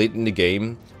reasonably late in the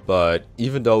game, but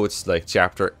even though it's like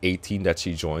chapter 18 that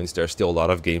she joins, there's still a lot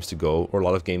of games to go, or a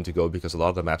lot of game to go, because a lot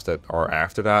of the maps that are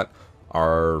after that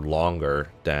are longer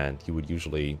than you would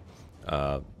usually,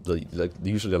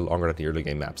 usually longer than the early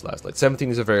game maps last. Like 17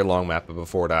 is a very long map, but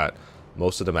before that,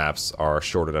 most of the maps are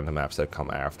shorter than the maps that come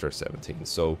after 17.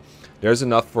 So there's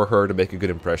enough for her to make a good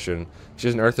impression. She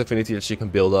has an Earth Affinity that she can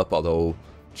build up, although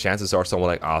chances are someone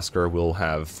like Oscar will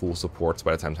have full supports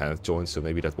by the time Tanith joins, so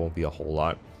maybe that won't be a whole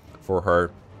lot for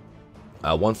her.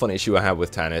 One fun issue I have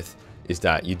with Tanith is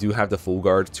that you do have the full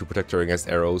guard to protect her against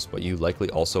arrows, but you likely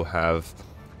also have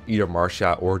either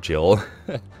Marcia or Jill.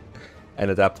 And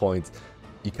at that point,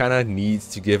 you kind of need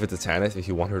to give it to Tanith if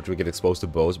you want her to get exposed to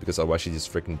bows, because otherwise she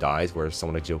just freaking dies, whereas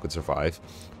someone like Jill could survive.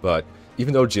 But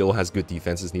even though Jill has good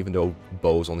defenses, and even though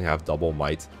bows only have double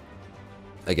might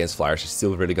against flyers, she's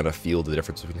still really going to feel the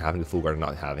difference between having the full guard and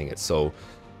not having it. So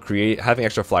having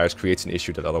extra flyers creates an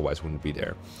issue that otherwise wouldn't be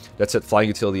there. That said, flying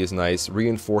utility is nice.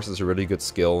 Reinforce is a really good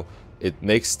skill. It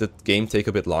makes the game take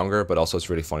a bit longer, but also it's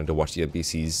really funny to watch the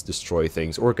NPCs destroy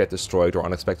things, or get destroyed, or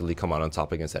unexpectedly come out on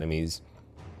top against enemies.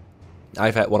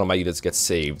 I've had one of my units get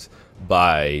saved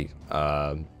by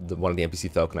one of the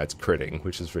NPC Falcon Knights critting,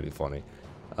 which is really funny.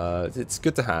 It's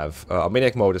good to have.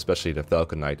 Maniac mode, especially the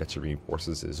Falcon Knight that she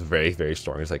reinforces, is very, very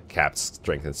strong. It's like capped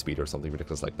strength and speed or something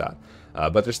ridiculous like that.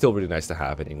 But they're still really nice to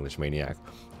have in English Maniac.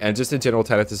 And just in general,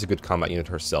 Tanith is a good combat unit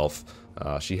herself.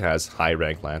 She has high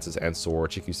rank lances and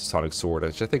sword. She can use the Sonic Sword,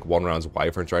 and I think one rounds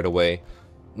Wyverns right away.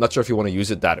 Not sure if you want to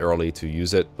use it that early to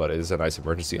use it, but it is a nice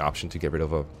emergency option to get rid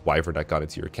of a Wyvern that got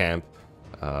into your camp.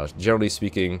 Generally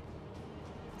speaking,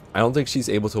 I don't think she's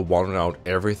able to one out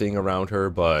everything around her,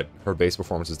 but her base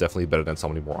performance is definitely better than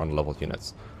some of the more unleveled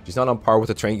units. She's not on par with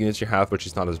the trained units you have, but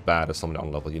she's not as bad as some of the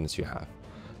unleveled units you have.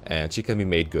 And she can be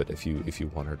made good if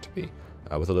you want her to be,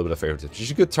 with a little bit of favoritism.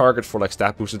 She's a good target for like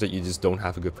stat boosters that you just don't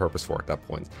have a good purpose for at that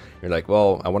point. You're like,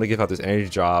 well, I want to give out this energy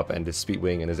drop and this speed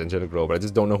wing and this angelic glow, but I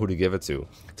just don't know who to give it to.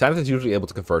 Tanith is usually able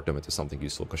to convert them into something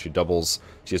useful, because she doubles,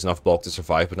 she has enough bulk to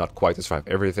survive, but not quite to survive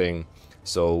everything.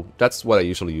 So that's what I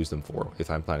usually use them for if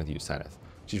I'm planning to use Tanith.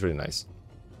 She's really nice.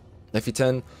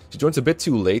 FE10, she joins a bit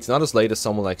too late. Not as late as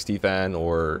someone like Stefan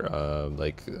or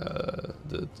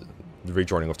the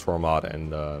rejoining of Tormod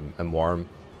and Warm.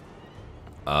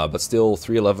 But still,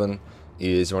 311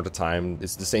 is around the time.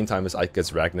 It's the same time as Ike gets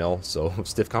Ragnell, so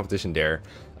stiff competition there.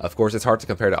 Of course, it's hard to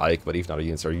compare to Ike, but even other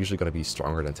units are usually going to be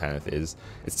stronger than Tanith is.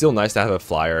 It's still nice to have a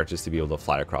flyer, just to be able to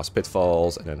fly across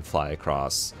pitfalls and then fly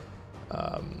across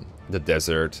the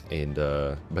desert in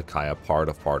the Micaiah part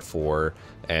of part 4,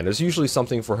 and there's usually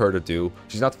something for her to do.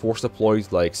 She's not force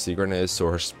deployed like Sigrun is, so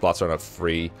her spots are not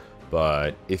free,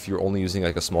 but if you're only using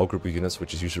like a small group of units,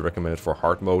 which is usually recommended for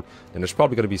hard mode, then there's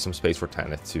probably going to be some space for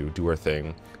Tanith to do her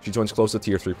thing. She joins close to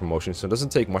tier 3 promotion, so it doesn't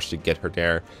take much to get her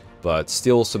there, but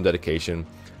still some dedication.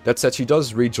 That said, she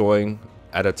does rejoin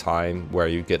at a time where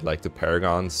you get like the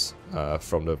Paragons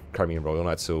from the Crimean Royal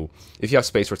Knight, so if you have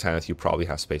space for Tanith, you probably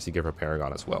have space to give her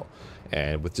Paragon as well.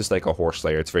 And with just like a Horse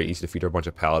Slayer, it's very easy to feed her a bunch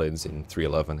of Paladins in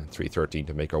 311 and 313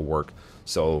 to make her work.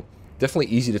 So definitely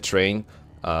easy to train.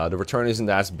 The return isn't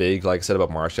as big. Like I said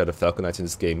about Marcia, the Falcon Knights in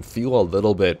this game feel a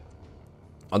little bit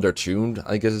undertuned,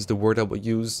 I guess is the word I would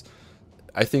use.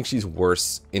 I think she's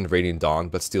worse in Radiant Dawn,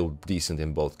 but still decent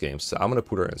in both games, so I'm going to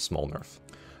put her in small nerf.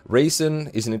 Raisin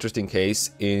is an interesting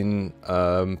case. In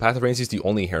Path of Radiance, he's the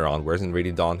only Heron, whereas in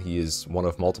Radiant Dawn, he is one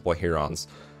of multiple Herons.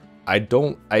 I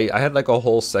had like a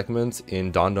whole segment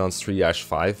in Don's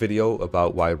 3-5 video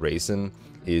about why Raisin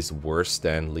is worse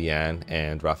than Leanne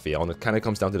and Raphael, and it kind of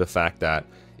comes down to the fact that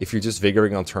if you're just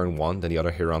Vigoring on turn 1, then the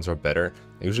other Herons are better.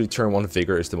 And usually turn 1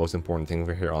 Vigor is the most important thing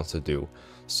for Herons to do,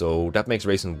 so that makes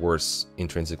Raisin worse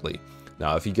intrinsically.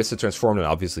 Now, if he gets to transform, then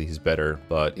obviously he's better,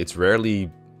 but it's rarely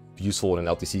useful in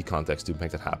an LTC context to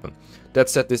make that happen. That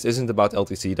said, this isn't about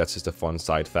LTC, that's just a fun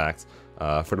side fact.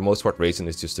 For the most part, Raisin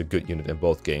is just a good unit in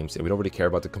both games, and we don't really care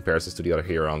about the comparisons to the other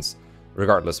Herons,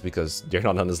 regardless, because they're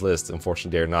not on this list.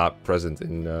 Unfortunately, they're not present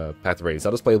in Path of Radiance.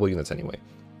 Not as playable units anyway.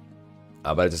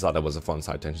 But I just thought that was a fun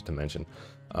side tangent to mention.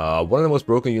 One of the most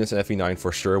broken units in FE9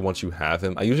 for sure once you have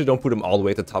him. I usually don't put him all the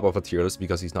way at the top of a tier list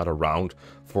because he's not around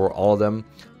for all of them,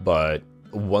 but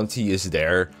once he is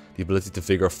there, the ability to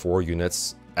figure 4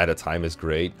 units at a time is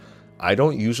great. I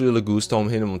don't usually Lagustone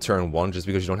him on turn 1 just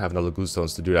because you don't have enough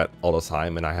Lagustones to do that all the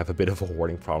time, and I have a bit of a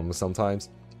hoarding problem sometimes.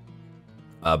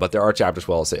 But there are chapters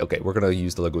where I'll say, okay, we're going to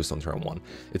use the Lagustone turn 1.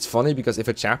 It's funny because if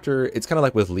a chapter, it's kind of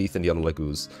like with Leith and the other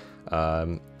Lagoos.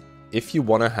 If you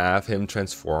want to have him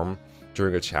transform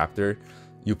during a chapter,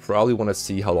 you probably want to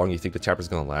see how long you think the chapter is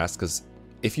going to last, because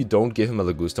if you don't give him a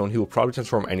Lagustone, he will probably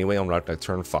transform anyway on like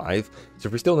turn 5. So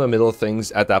if you're still in the middle of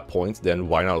things at that point, then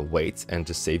why not wait and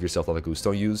just save yourself the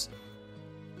Lagustone use?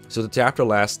 So the chapter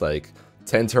lasts like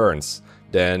 10 turns,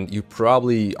 then you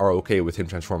probably are okay with him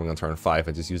transforming on turn 5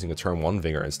 and just using a turn 1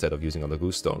 Vinger instead of using a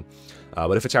Lagustone.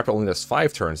 But if a chapter only lasts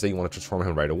 5 turns, then you want to transform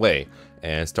him right away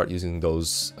and start using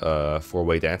those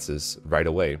 4-way dances right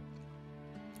away.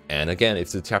 And again,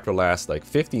 if the chapter lasts like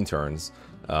 15 turns,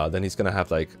 then he's going to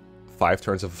have like 5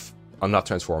 turns of not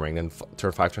transforming, then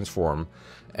turn 5 transform,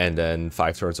 and then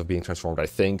 5 turns of being transformed, I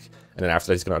think, and then after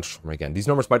that he's going to transform again. These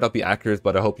numbers might not be accurate,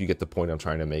 but I hope you get the point I'm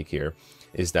trying to make here,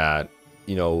 is that,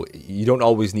 you know, you don't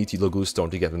always need to Lagustone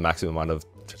to get the maximum amount of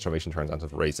transformation turns out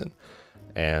of Raisin.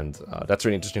 And that's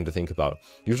really interesting to think about.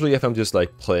 Usually if I'm just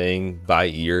like playing by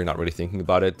ear, not really thinking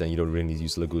about it, then you don't really need to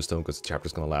use Lagustone because the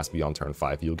chapter's going to last beyond turn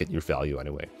 5. You'll get your value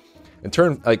anyway. And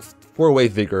turn, like, 4-way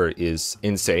Vigor is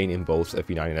insane in both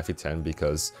FE9 and FE10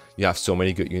 because you have so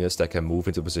many good units that can move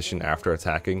into position after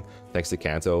attacking, thanks to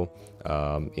Kanto.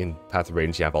 In Path of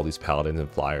Radiance, you have all these Paladins and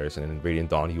Flyers, and in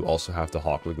Radiant Dawn, you also have the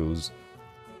Hawk Lagoos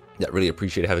that really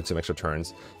appreciate having some extra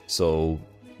turns. So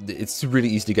it's really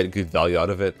easy to get good value out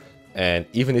of it. And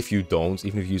even if you don't,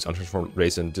 even if you use Untransformed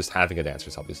Raisin, just having a Dancer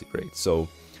is obviously great. So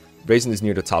Raisin is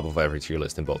near the top of every tier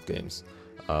list in both games.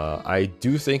 I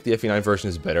do think the FE9 version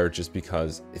is better just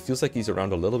because it feels like he's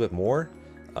around a little bit more,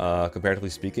 comparatively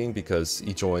speaking, because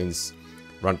he joins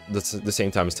around the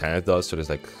same time as Tanith does, so there's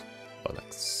like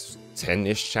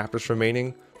 10-ish chapters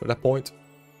remaining at that point.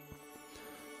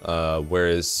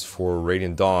 Whereas for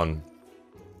Radiant Dawn,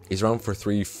 he's around for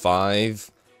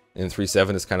 3.5, and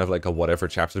 3.7 is kind of like a whatever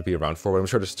chapter to be around for, but I'm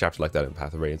sure there's a chapter like that in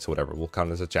Path of Radiance, so whatever, we'll count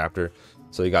it as a chapter.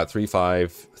 So you got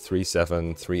 3.5,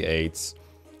 3.7, 3.8,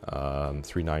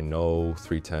 3.9 no,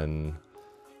 3.10,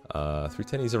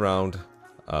 3.10 he's around,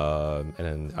 and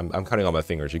then I'm counting on my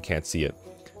fingers, you can't see it.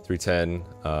 3.10,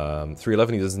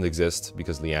 3.11 he doesn't exist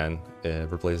because Leanne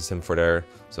replaces him for there,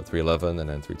 so 3.11, and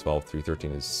then 3.12,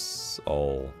 3.13 is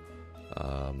all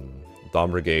Dawn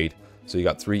Brigade. So you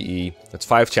got 3E, that's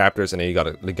 5 chapters, and then you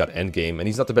got Endgame, and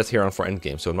he's not the best hero for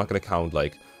Endgame, so I'm not going to count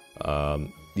like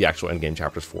the actual Endgame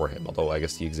chapters for him, although I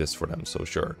guess he exists for them, so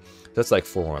sure. That's like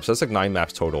 4 maps, so that's like 9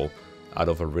 maps total out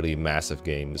of a really massive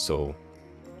game, so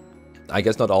I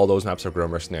guess not all those maps are Grow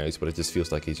Mercenaries, but it just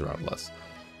feels like he's around less.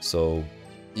 So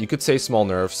you could say small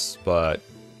nerfs, but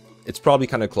it's probably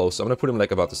kind of close. So I'm going to put him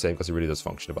like about the same because it really does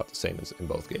function about the same as in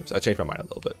both games. I changed my mind a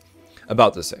little bit.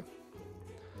 About the same.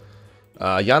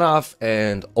 Yanov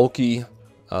and Ulki.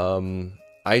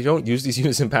 I don't use these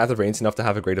units in Path of Radiance enough to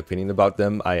have a great opinion about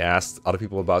them. I asked other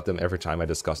people about them every time I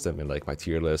discussed them in like my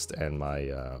tier list and my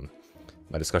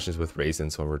my discussions with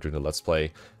Raisins when we're doing the Let's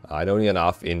Play. I know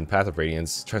Yanov in Path of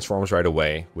Radiance transforms right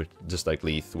away, which just like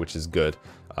Leith, which is good.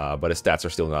 But his stats are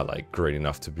still not like great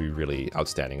enough to be really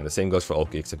outstanding. And the same goes for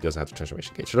Ulki, except he doesn't have the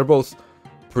transformation gauge. So they're both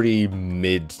pretty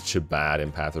mid to bad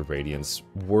in Path of Radiance.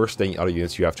 Worse than other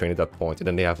units you have trained at that point. And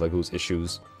then they have like those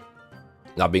issues.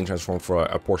 Not being transformed for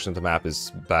a portion of the map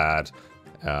is bad.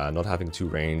 Not having 2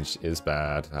 range is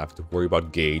bad. Having to worry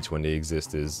about gauge when they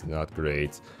exist is not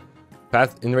great.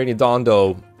 In Radiant Dawn,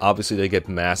 though, obviously they get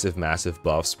massive, massive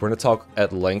buffs. We're going to talk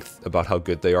at length about how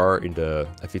good they are in the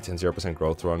FE10 0%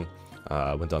 growth run.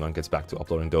 When Danon gets back to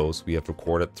uploading those, we have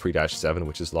recorded 3-7,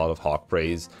 which is a lot of Hawk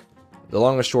praise. The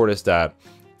long and short is that,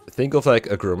 think of like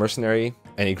a Grow Mercenary,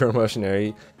 any Grow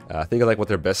Mercenary, think of like what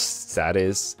their best stat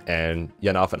is, and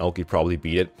Yanov and Ulki probably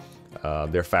beat it.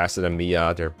 They're faster than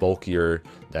Mia, they're bulkier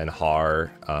than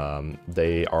Har,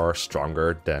 they are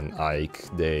stronger than Ike,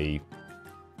 they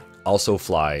also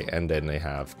fly, and then they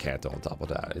have Kanto on top of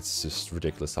that. It's just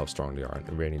ridiculous how strong they are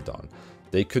in Radiant Dawn.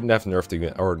 They couldn't have nerfed the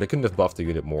unit, or they couldn't have buffed the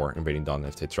unit more in Radiant Dawn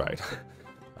if they tried.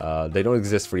 They don't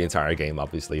exist for the entire game,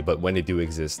 obviously, but when they do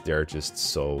exist, they're just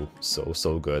so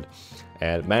good.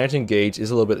 And managing gauge is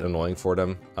a little bit annoying for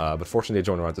them, but fortunately they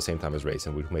join around at the same time as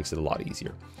Raisin, which makes it a lot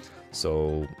easier.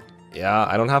 So yeah,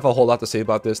 I don't have a whole lot to say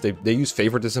about this. They use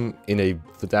favoritism in a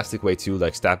fantastic way too,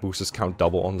 like stat boosters count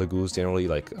double on Lagoos generally,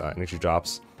 like energy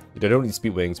drops. They don't need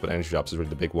speed wings, but energy drops is really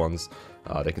the big ones.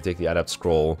 They can take the adept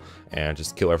scroll and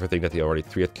just kill everything that they already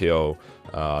 3-hit KO.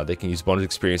 They can use bonus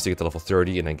experience to get to level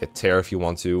 30 and then get tear if you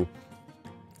want to.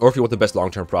 Or if you want the best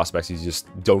long-term prospects, you just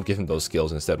don't give them those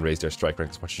skills and instead raise their strike rank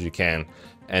as much as you can.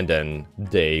 And then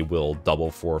they will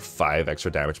double for 5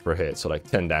 extra damage per hit. So like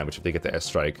 10 damage if they get the S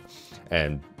strike.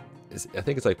 And I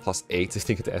think it's like +8 if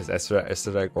they get the S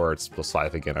strike, or it's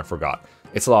 +5 again, I forgot.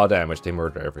 It's a lot of damage, they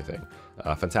murder everything.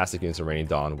 Fantastic units in Raining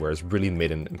Dawn, whereas really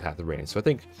mid in Path of Radiance. So I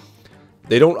think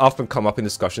they don't often come up in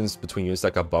discussions between units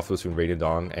that got buffed between Raining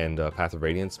Dawn and Path of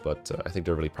Radiance, but I think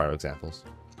they're really prime examples.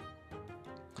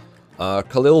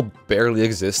 Khalil barely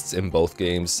exists in both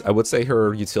games. I would say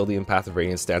her utility in Path of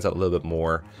Radiance stands out a little bit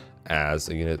more as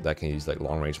a unit that can use like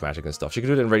long-range magic and stuff. She can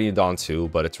do it in Radiant Dawn too,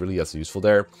 but it's really less useful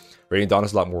there. Radiant Dawn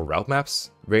has a lot more route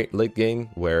maps late game,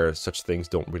 where such things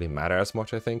don't really matter as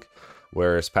much, I think.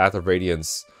 Whereas Path of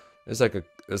Radiance is like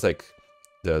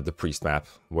the priest map,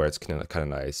 where it's kind of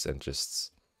nice and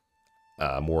just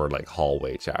more like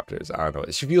hallway chapters. I don't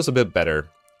know. She feels a bit better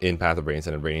in Path of Radiance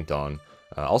than in Radiant Dawn.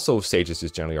 Also, stages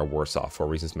just generally are worse off for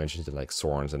reasons mentioned in like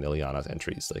Soren's and Ilyana's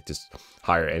entries, like just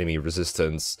higher enemy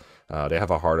resistance. They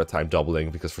have a harder time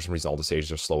doubling because for some reason all the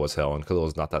stages are slow as hell, and Khalil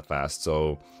is not that fast.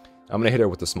 So I'm gonna hit her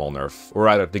with the small nerf, or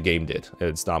rather, the game did.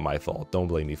 It's not my fault. Don't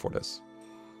blame me for this.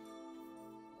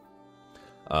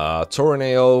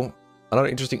 Toraneo, another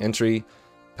interesting entry.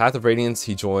 Path of Radiance,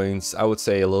 he joins, I would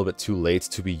say, a little bit too late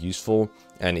to be useful,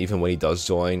 and even when he does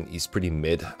join, he's pretty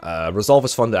mid. Resolve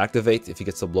is fun to activate. If he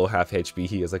gets to below half HP,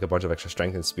 he has like a bunch of extra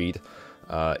strength and speed.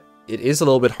 It is a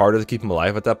little bit harder to keep him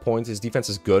alive at that point. His defense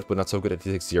is good, but not so good if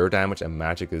he takes 0 damage, and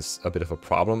magic is a bit of a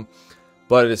problem.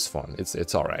 But it is fun.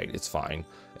 It's alright. It's fine.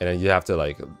 And then you have to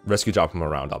like rescue drop him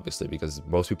around, obviously, because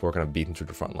most people are going to beat him through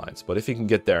the front lines. But if he can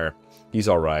get there, he's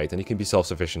alright. And he can be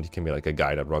self-sufficient. He can be like a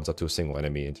guy that runs up to a single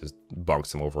enemy and just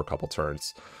bunks him over a couple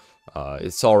turns.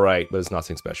 It's alright, but it's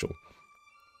nothing special.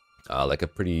 Like a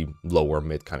pretty lower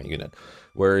mid kind of unit.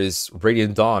 Whereas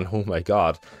Radiant Dawn, oh my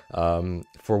god.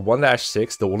 For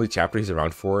 1-6, the only chapter he's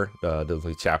around for, the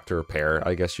only chapter pair,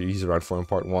 I guess he's around for in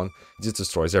part 1, he just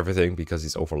destroys everything because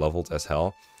he's over leveled as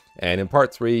hell. And in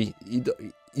part 3, he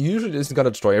usually isn't going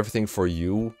to destroy everything for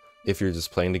you if you're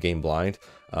just playing the game blind.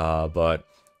 But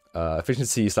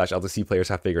efficiency / LTC players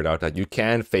have figured out that you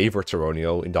can favor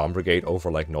Toraneo in Dawn Brigade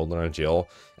over like Nolan and Jill,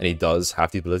 and he does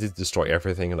have the ability to destroy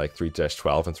everything in like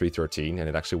 3-12 and 3-13, and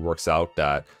it actually works out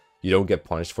that you don't get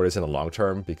punished for this in the long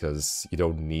term because you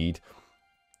don't need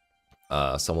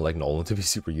someone like Nolan to be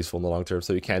super useful in the long term,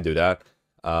 so you can't do that.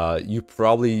 You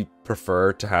probably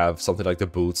prefer to have something like the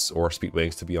boots or speed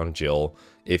wings to be on Jill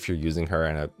if you're using her,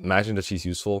 and I imagine that she's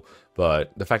useful,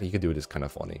 but the fact that you can do it is kind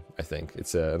of funny. I think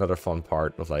it's another fun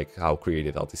part of like how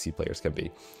creative LTC players can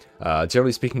be.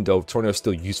 Generally speaking though, Toraneo is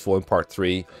still useful in part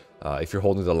 3 if you're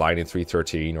holding the line in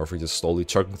 3-13, or if you're just slowly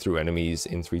chugging through enemies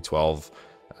in 3-12,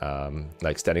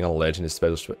 like standing on a ledge in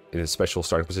a special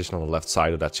starting position on the left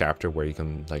side of that chapter where you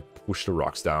can like push the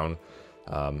rocks down.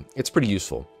 It's pretty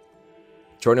useful.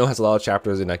 Toraneo has a lot of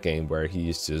chapters in that game where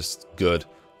he's just good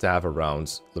to have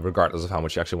around, regardless of how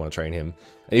much you actually want to train him.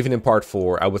 And even in part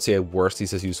 4, I would say at worst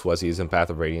he's as useful as he is in Path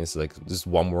of Radiance. Like, just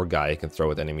one more guy you can throw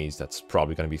at enemies, that's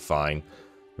probably going to be fine.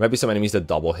 There might be some enemies that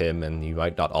double him, and you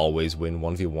might not always win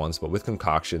 1v1s, but with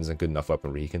concoctions and good enough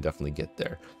weaponry, he can definitely get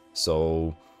there.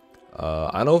 So, I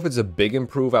don't know if it's a big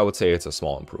improve. I would say it's a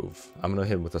small improve. I'm going to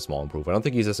hit him with a small improve. I don't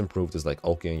think he's as improved as like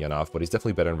Ulki and Yanov, but he's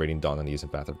definitely better in Radiant Dawn than he is in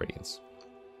Path of Radiance.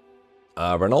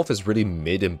 Ranulf is really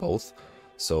mid in both,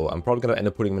 so I'm probably going to end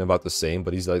up putting him in about the same,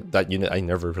 but he's like that unit I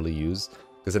never really use,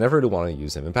 because I never really want to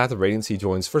use him. In Path of Radiance, he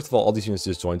joins, first of all these units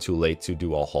just join too late to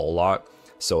do a whole lot,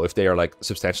 so if they are like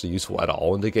substantially useful at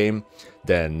all in the game,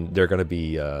 then they're going to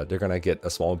be, they're going to get a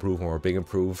small improve or a big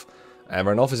improve. And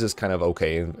Ranulf is just kind of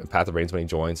okay in Path of Radiance when he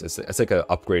joins. It's like an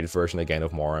upgraded version again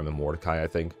of Moram and Mordecai, I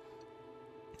think.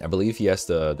 I believe he has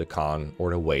the con or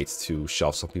the weight to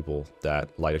shove some people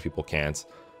that lighter people can't.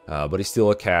 But he's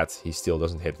still a cat. He still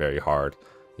doesn't hit very hard.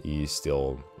 He's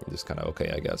still just kind of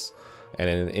okay, I guess.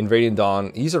 And in Radiant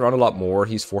Dawn, he's around a lot more.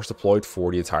 He's force deployed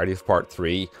for the entirety of part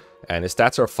 3. And his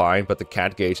stats are fine, but the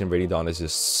cat gauge in Radiant Dawn is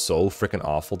just so freaking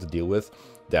awful to deal with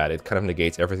that it kind of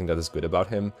negates everything that is good about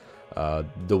him.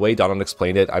 The way Donan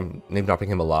explained it, I'm name dropping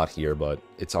him a lot here, but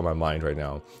it's on my mind right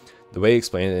now. The way he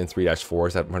explained it in 3-4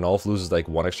 is that Ranulf loses like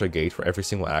 1 extra gauge for every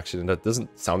single action, and that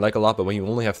doesn't sound like a lot, but when you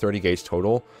only have 30 gauge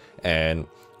total, and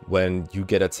when you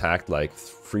get attacked like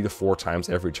 3 to 4 times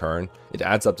every turn, it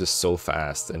adds up just so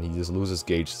fast, and he just loses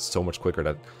gauge so much quicker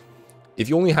that if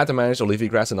you only had to manage Olivia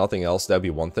Grass and nothing else, that'd be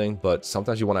one thing, but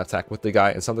sometimes you want to attack with the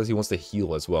guy, and sometimes he wants to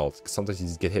heal as well. Sometimes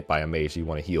you get hit by a mage, you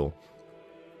want to heal.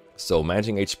 So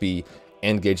managing HP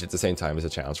and gauge at the same time is a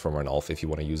challenge for Ranulf if you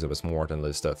want to use him as more than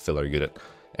just a filler unit.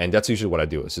 And that's usually what I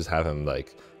do, is just have him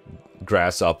like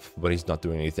grass up when he's not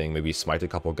doing anything, maybe smite a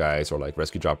couple guys or like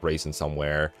rescue drop Raisin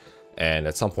somewhere, and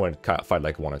at some point fight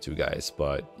like 1 or 2 guys.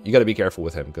 But you got to be careful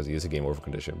with him because he is a game over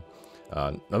condition.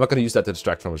 I'm not going to use that to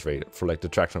detract from his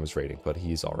rating, but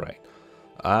he's all right.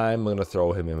 I'm going to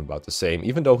throw him in about the same,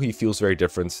 even though he feels very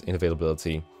different in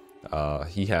availability.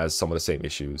 He has some of the same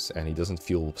issues, and he doesn't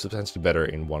feel substantially better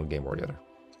in one game or the other.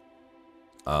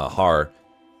 Har,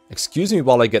 excuse me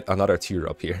while I get another tier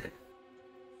up here.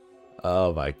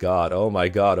 Oh my god, oh my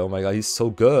god, oh my god, he's so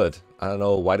good. I don't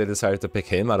know why they decided to pick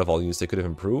him out of all units they could have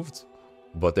improved,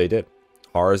 but they did.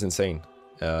 Har is insane.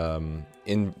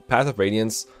 In Path of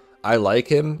Radiance, I like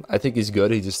him. I think he's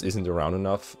good. He just isn't around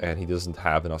enough, and he doesn't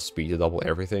have enough speed to double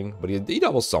everything. But he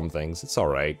doubles some things. It's all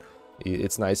right.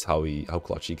 It's nice how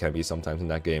clutch he can be sometimes in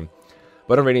that game.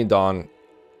 But on Radiant Dawn,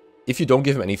 if you don't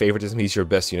give him any favoritism, he's your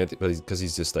best unit because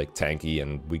he's just like tanky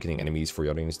and weakening enemies for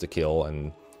your other units to kill,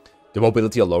 and the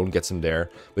mobility alone gets him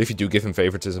there. But if you do give him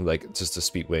favoritism, like just a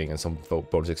speed wing and some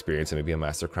bonus experience and maybe a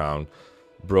master crown,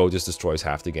 bro just destroys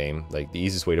half the game. Like, the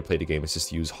easiest way to play the game is just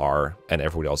to use Har, and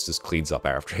everyone else just cleans up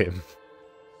after him.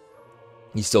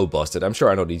 He's so busted. I'm sure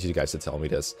I don't need you guys to tell me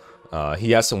this.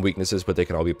 He has some weaknesses, but they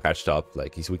can all be patched up.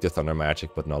 Like, he's weak to Thunder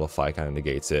Magic, but Nullify kind of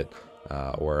negates it.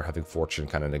 Or having Fortune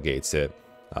kind of negates it.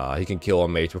 He can kill a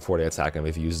mage before they attack him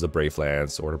if he uses the Brave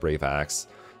Lance or the Brave Axe.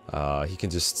 He can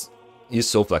just... He's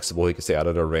so flexible, he can stay out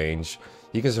of their range.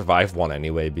 He can survive one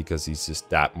anyway because he's just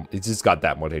got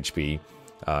that much HP.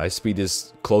 His speed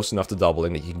is close enough to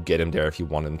doubling that you can get him there if you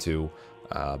want him to.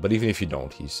 But even if you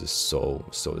don't, he's just so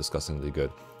disgustingly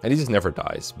good. And he just never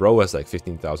dies. Bro has like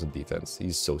 15,000 defense.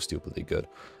 He's so stupidly good.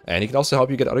 And he can also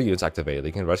help you get other units activated.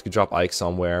 He can rescue drop Ike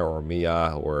somewhere, or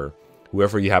Mia, or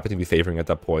whoever you happen to be favoring at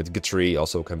that point. Gatri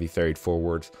also can be ferried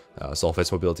forward, solve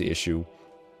his mobility issue.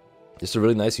 It's a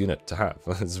really nice unit to have.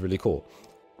 It's really cool.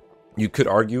 You could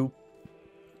argue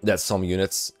that some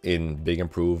units in Big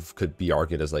Improve could be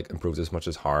argued as like improved as much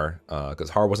as Har, because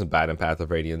Har wasn't bad in Path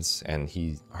of Radiance, and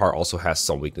Har also has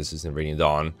some weaknesses in Radiant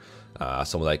Dawn.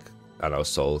 Some like, I don't know,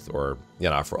 Soth or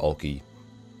Yana for Ulki.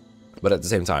 But at the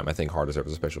same time, I think Har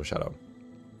deserves a special shout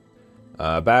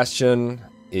out. Bastion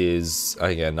is,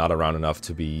 again, not around enough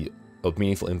to be of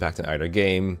meaningful impact in either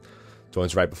game.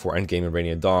 Joins right before endgame in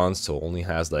Radiant Dawn, so only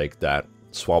has like that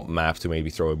swamp map to maybe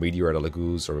throw a meteor at a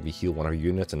Laguz or maybe heal one of your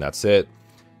units, and that's it.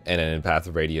 And then in Path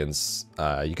of Radiance,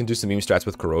 you can do some meme strats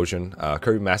with Corrosion.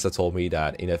 Kirby Master told me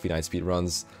that in FE9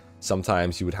 speedruns,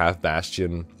 sometimes you would have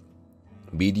Bastion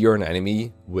meteor an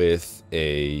enemy with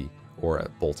or a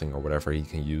bolting or whatever he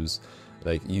can use.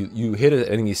 Like, you hit an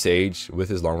enemy Sage with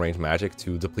his long range magic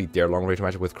to deplete their long range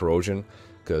magic with Corrosion.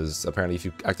 Because apparently if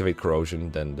you activate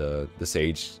Corrosion, then the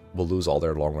Sage will lose all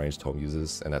their long-range tome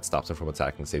uses, and that stops them from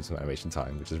attacking, saves some animation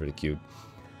time, which is really cute.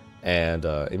 And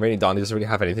in Radiant Dawn, he doesn't really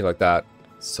have anything like that,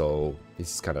 so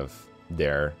he's kind of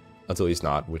there until he's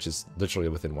not, which is literally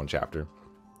within one chapter.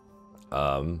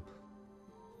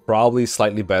 Probably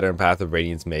slightly better in Path of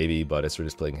Radiance, maybe, but it's really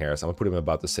splitting hairs. I'm gonna put him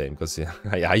about the same, because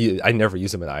I never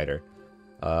use him in either.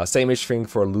 Same-ish thing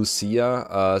for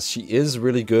Lucia. She is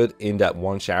really good in that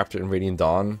one chapter in Radiant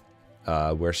Dawn,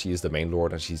 where she is the main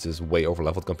lord and she's just way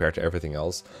over-leveled compared to everything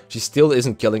else. She still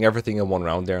isn't killing everything in one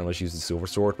round there unless she uses Silver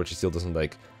Sword, but she still doesn't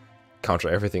like counter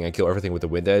everything and kill everything with the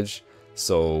Wind Edge.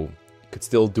 So could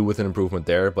still do with an improvement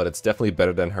there, but it's definitely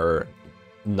better than her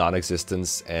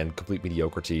non-existence and complete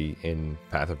mediocrity in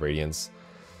Path of Radiance.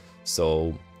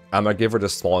 So I'm gonna give her the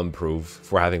small improve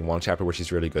for having one chapter where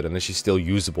she's really good, and then she's still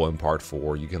usable in part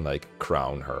 4. You can like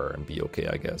crown her and be okay,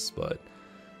 I guess, but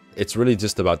it's really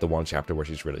just about the one chapter where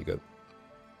she's really good.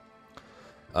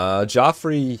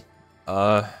 Joffrey,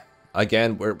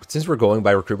 again, since we're going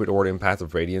by recruitment order in Path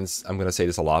of Radiance, I'm gonna say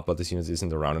this a lot, but this unit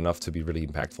isn't around enough to be really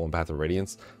impactful in Path of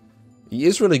Radiance. He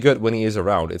is really good when he is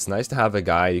around. It's nice to have a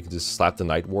guy you can just slap the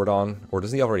Night Ward on, or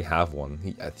doesn't he already have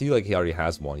one? I feel like he already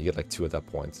has one. You get like 2 at that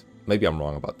point. Maybe I'm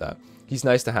wrong about that. He's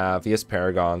nice to have. He has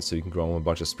Paragon, so you can grow him a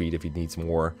bunch of speed if he needs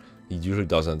more. He usually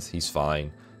doesn't. He's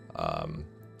fine.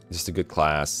 Just a good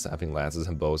class. Having lances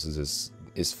and bows is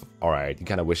alright. You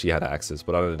kind of wish he had axes,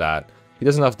 but other than that, he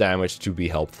does enough damage to be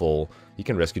helpful. He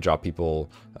can rescue drop people.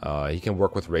 He can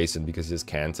work with Raisin because he has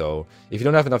Kanto. If you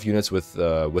don't have enough units with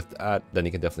that, then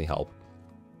he can definitely help.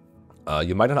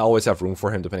 You might not always have room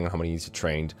for him depending on how many units you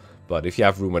trained, but if you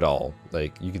have room at all,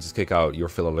 like, you can just kick out your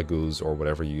filler Laguz or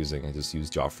whatever you're using and just use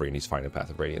Joffrey, and he's fine in Path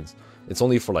of Radiance. It's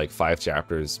only for like 5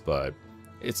 chapters, but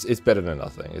it's better than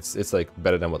nothing. It's like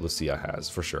better than what Lucia has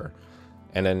for sure.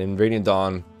 And then in Radiant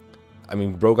Dawn, I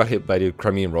mean, bro got hit by the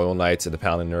Crimean Royal Knights and the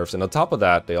Paladin nerfs, and on top of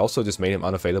that, they also just made him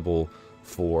unavailable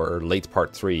for late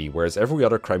part 3, whereas every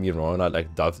other Crimean Royal Knight,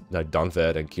 like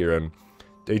Dunved and Kieran,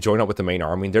 they join up with the main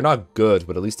army. They're not good,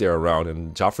 but at least they're around.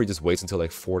 And Joffrey just waits until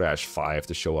like 4-5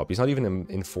 to show up. He's not even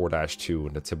in 4-2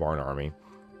 in the Tibarn army.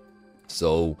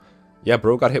 So, yeah,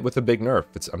 bro got hit with a big nerf.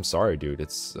 I'm sorry, dude.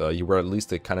 You were at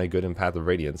least kind of good in Path of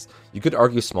Radiance. You could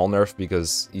argue small nerf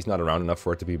because he's not around enough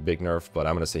for it to be a big nerf, but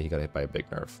I'm going to say he got hit by a big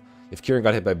nerf. If Kieran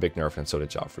got hit by a big nerf, and so did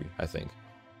Joffrey, I think.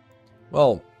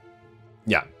 Well,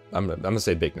 yeah, I'm going to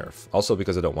say big nerf. Also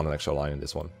because I don't want an extra line in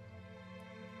this one.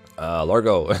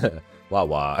 Largo. Wah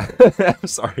wah. I'm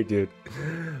sorry, dude.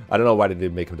 I don't know why they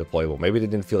didn't make him deployable. Maybe they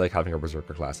didn't feel like having a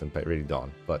Berserker class in Radiant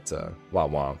Dawn. But, wah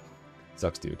wah.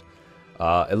 Sucks, dude.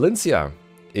 Elincia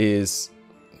is...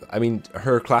 I mean,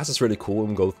 her class is really cool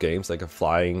in both games. Like a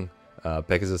flying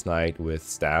Pegasus Knight with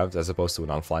stabs as opposed to a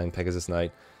non-flying Pegasus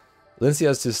Knight. Elincia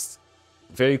is just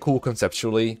very cool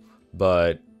conceptually,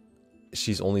 but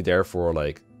she's only there for,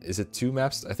 like... Is it 2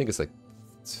 maps? I think it's, like,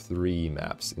 3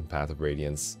 maps in Path of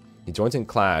Radiance. He joins in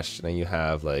Clash, and then you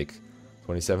have like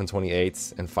 27,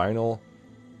 28, and Final.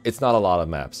 It's not a lot of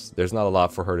maps. There's not a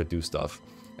lot for her to do stuff.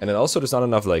 And then also there's not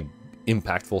enough like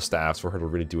impactful staffs for her to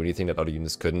really do anything that other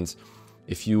units couldn't.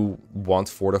 If you want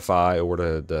Fortify or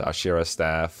the Ashera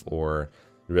staff or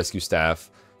the Rescue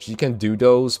staff, she can do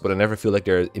those, but I never feel like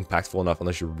they're impactful enough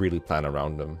unless you really plan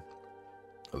around them.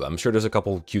 I'm sure there's a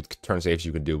couple cute turn saves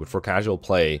you can do, but for casual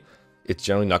play, it's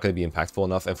generally not going to be impactful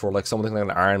enough. And for like something like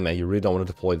an Iron Man, you really don't want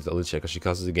to deploy the Elicia because she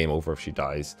causes the game over if she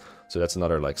dies. So that's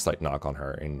another like slight knock on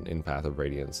her in Path of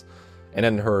Radiance. And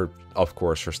then her, of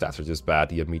course, her stats are just bad.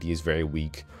 The immediate is very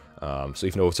weak. So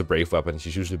even though it's a brave weapon,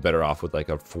 she's usually better off with like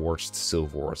a forged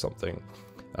silver or something.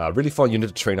 Really fun unit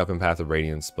to train up in Path of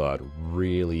Radiance, but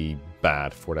really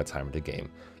bad for that time of the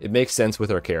game. It makes sense with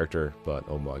her character, but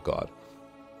oh my god.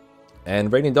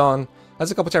 And Radiant Dawn has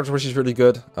a couple chapters where she's really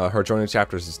good. Her joining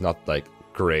chapters is not like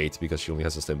great because she only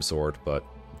has a slim sword, but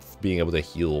being able to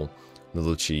heal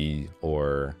Naluchi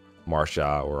or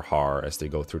Marsha or Har as they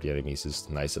go through the enemies is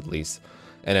nice at least.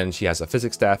 And then she has a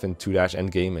physics staff in 2-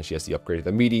 endgame, and she has the upgraded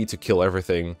immediate to kill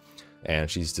everything. And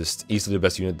she's just easily the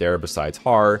best unit there besides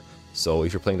Har. So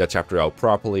if you're playing that chapter out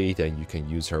properly, then you can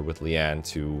use her with Leanne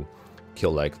to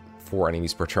kill like 4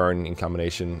 enemies per turn in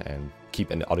combination and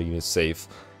keep any other units safe.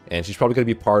 And she's probably going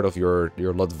to be part of your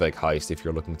Ludwig heist if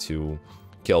you're looking to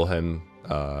kill him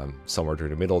somewhere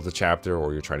during the middle of the chapter,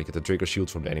 or you're trying to get the Draco Shield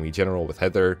from the enemy general with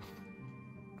Heather.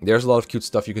 There's a lot of cute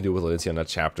stuff you can do with Elincia in that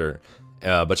chapter,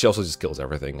 but she also just kills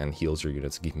everything and heals your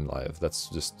units to keep them alive. That's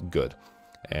just good.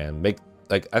 And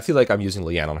I feel like I'm using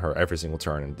Leanne on her every single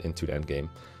turn into the end game.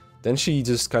 Then she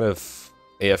just kind of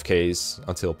AFKs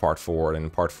until part 4, and in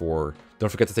part 4, don't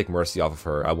forget to take Mercy off of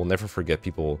her. I will never forget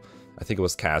people, I think it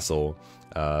was Castle,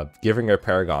 giving her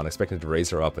Paragon, expecting to raise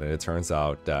her up, and it turns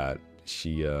out that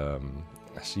she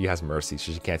has Mercy,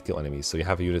 so she can't kill enemies. So you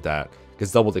have a unit that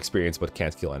gets doubled experience but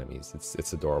can't kill enemies.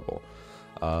 It's adorable.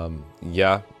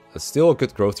 Yeah, still a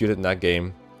good growth unit in that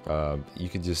game. You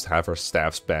can just have her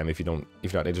staff spam if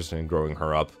you're not interested in growing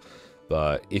her up.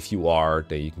 But if you are,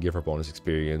 then you can give her bonus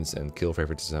experience and kill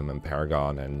favoritism and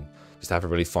Paragon, and just have a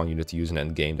really fun unit to use in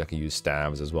end game that can use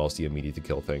stabs as well as the immediate to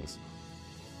kill things.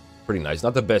 Pretty nice.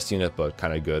 Not the best unit, but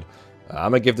kind of good.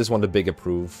 I'm gonna give this one the big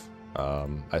approve.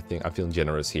 I think I'm feeling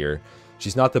generous here.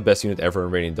 She's not the best unit ever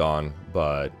in Radiant Dawn,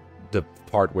 but the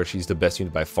part where she's the best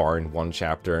unit by far in one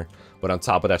chapter. But on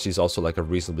top of that, she's also like a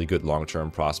reasonably good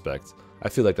long-term prospect. I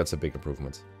feel like that's a big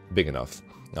improvement. Big enough.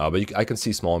 But I can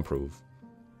see small improve.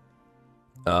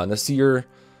 Nasir,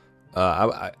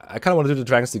 I kind of want to do the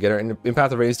dragons together. In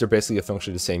Path of Radiance, they're basically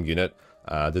functionally the same unit.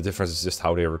 The difference is just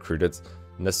how they are recruited.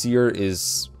 Nasir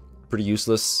is pretty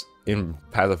useless in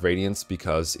Path of Radiance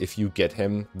because if you get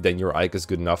him, then your Ike is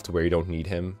good enough to where you don't need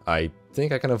him. I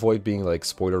think I can avoid being like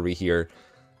spoilery here.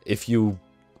 If you're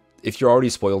already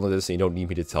spoiled in this and you don't need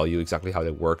me to tell you exactly how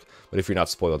they work, but if you're not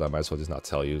spoiled, I might as well just not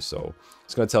tell you. So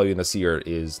it's going to tell you Nasir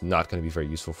is not going to be very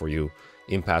useful for you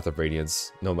in Path of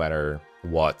Radiance, no matter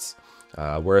what.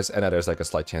 Whereas Enna, there's like a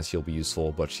slight chance she'll be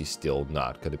useful, but she's still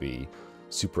not going to be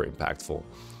super impactful.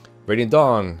 Radiant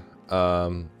Dawn,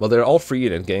 well, they're all free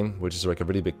in endgame, which is like a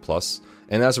really big plus.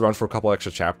 And that's around for a couple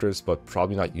extra chapters, but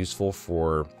probably not useful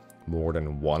for more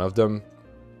than one of them.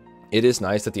 It is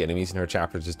nice that the enemies in her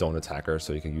chapter just don't attack her,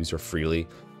 so you can use her freely.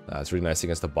 It's really nice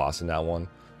against the boss in that one.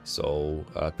 So,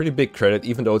 pretty big credit,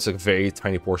 even though it's a very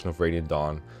tiny portion of Radiant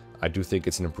Dawn. I do think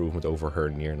it's an improvement over her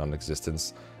near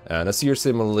non-existence. Nasir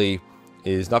similarly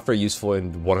is not very useful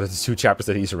in one of the 2 chapters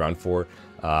that he's around for,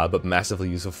 but massively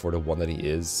useful for the one that he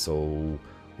is. So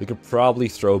we could probably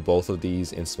throw both of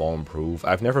these in small improve.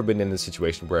 I've never been in a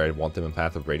situation where I want them in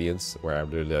Path of Radiance, where I'm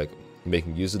really like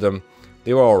making use of them.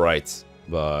 They were alright,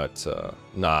 but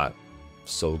not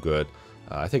so good.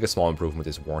 I think a small improvement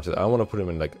is warranted. I don't want to put him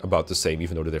in like about the same,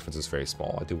 even though the difference is very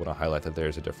small. I do want to highlight that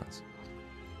there's a difference.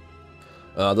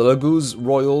 The Laguz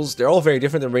Royals, they're all very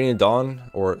different than Radiant Dawn,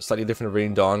 or slightly different than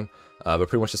Radiant Dawn, but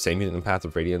pretty much the same unit in Path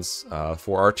of Radiance.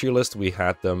 For our tier list, we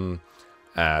had them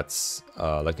at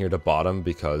like near the bottom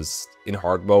because in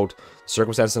hard mode,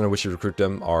 circumstances under which you recruit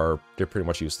them they're pretty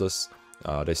much useless.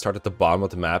 They start at the bottom of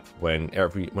the map when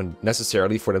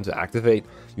necessarily for them to activate,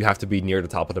 you have to be near the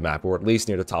top of the map, or at least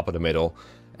near the top of the middle,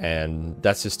 and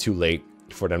that's just too late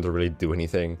for them to really do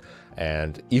anything.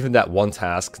 And even that one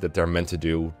task that they're meant to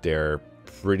do, they're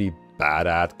pretty bad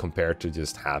at compared to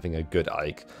just having a good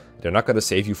Ike. They're not going to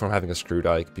save you from having a screwed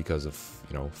Ike because of,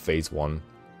 you know, phase 1.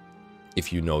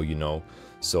 If you know, you know.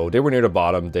 So they were near the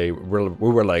bottom. We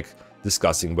were like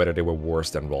discussing whether they were worse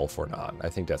than Rolf or not. I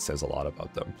think that says a lot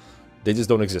about them. They just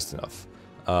don't exist enough.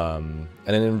 And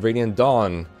then in Radiant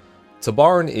Dawn,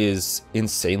 Tabarn is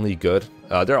insanely good.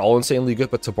 They're all insanely good,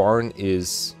 but Tabarn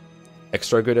is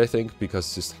extra good, I think,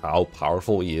 because just how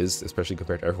powerful he is, especially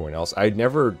compared to everyone else. I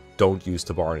never don't use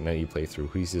Tabarn in any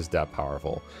playthrough. He's just that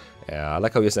powerful. I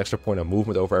like how he has an extra point of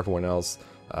movement over everyone else.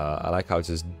 I like how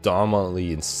just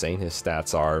dominantly insane his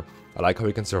stats are. I like how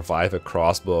he can survive a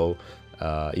crossbow,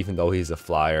 even though he's a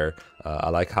flyer. I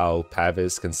like how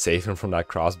Pavis can save him from that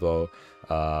crossbow.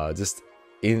 Just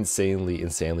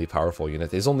insanely powerful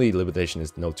unit. His only limitation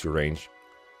is no 2 range.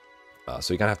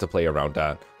 So you kind of have to play around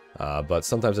that. But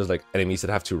sometimes there's like enemies that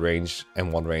have 2 range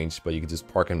and 1 range, but you can just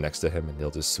park him next to him and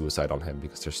they'll just suicide on him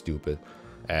because they're stupid.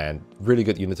 And really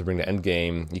good unit to bring to end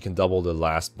game. You can double the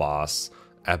last boss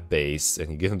at base,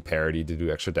 and you give him parity to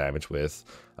do extra damage with.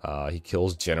 He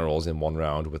kills generals in 1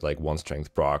 round with like 1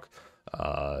 strength proc.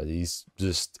 He's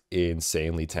just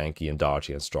insanely tanky and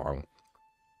dodgy and strong.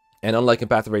 And unlike in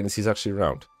Path of Radiance, he's actually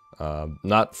around.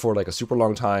 Not for like a super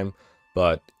long time,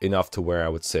 but enough to where I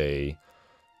would say,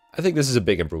 I think this is a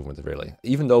big improvement, really.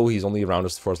 Even though he's only around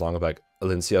us for as long as like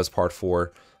Alincia's Part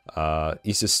 4,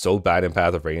 he's just so bad in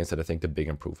Path of Radiance that I think the big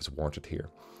improvement is warranted here.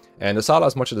 And Nasala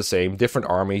is much of the same, different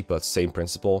army, but same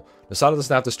principle. Nasala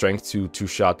doesn't have the strength to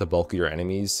two-shot the bulk of your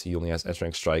enemies. He only has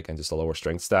strength strike and just a lower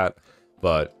strength stat.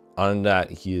 But on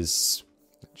that, he is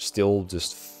still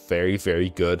just very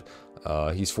good.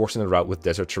 He's forcing the route with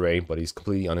desert terrain, but he's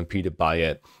completely unimpeded by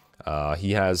it.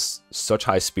 He has such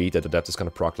high speed that the depth is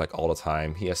going to proc like all the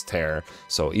time. He has tear,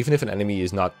 so even if an enemy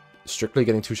is not strictly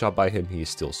getting two-shot by him, he is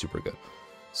still super good.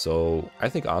 So I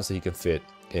think honestly he can fit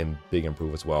in big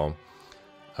improve as well.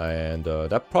 And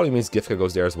that probably means Gifka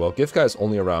goes there as well. Gifka is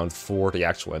only around for the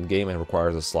actual end game and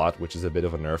requires a slot, which is a bit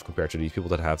of a nerf compared to these people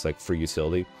that have like free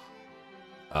utility.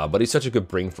 But he's such a good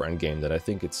bring for end game that I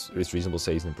think it's reasonable to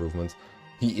say he's an improvement.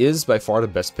 He is by far the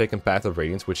best pick in Path of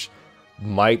Radiance, which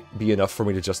might be enough for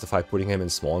me to justify putting him in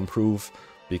small improve,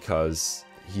 because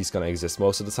he's gonna exist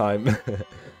most of the time.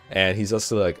 And he's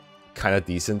also like kind of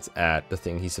decent at the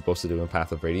thing he's supposed to do in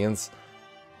Path of Radiance.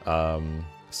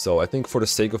 So I think for the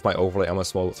sake of my overlay, I'm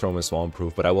gonna throw him in small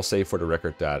improve, but I will say for the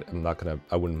record that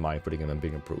I wouldn't mind putting him in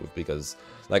big improve, because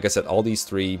like I said, all these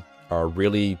three are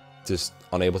really just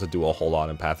unable to do a whole lot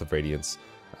in Path of Radiance,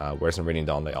 whereas in Radiant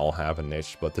Dawn they all have a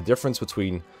niche. But the difference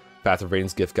between Path of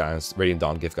Radiance gift guys, Radiant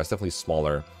Dawn gift guys, definitely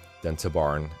smaller than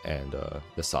Tabarn and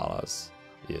the Salas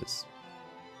is.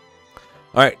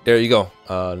 Alright, there you go.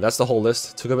 That's the whole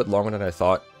list. Took a bit longer than I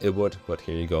thought it would, but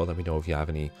here you go. Let me know if you have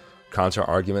any counter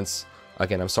arguments.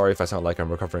 Again, I'm sorry if I sound like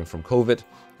I'm recovering from COVID.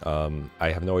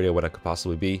 I have no idea what that could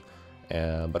possibly be.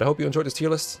 But I hope you enjoyed this tier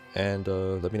list, and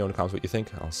let me know in the comments what you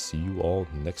think. I'll see you all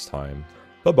next time.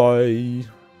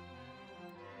 Bye-bye!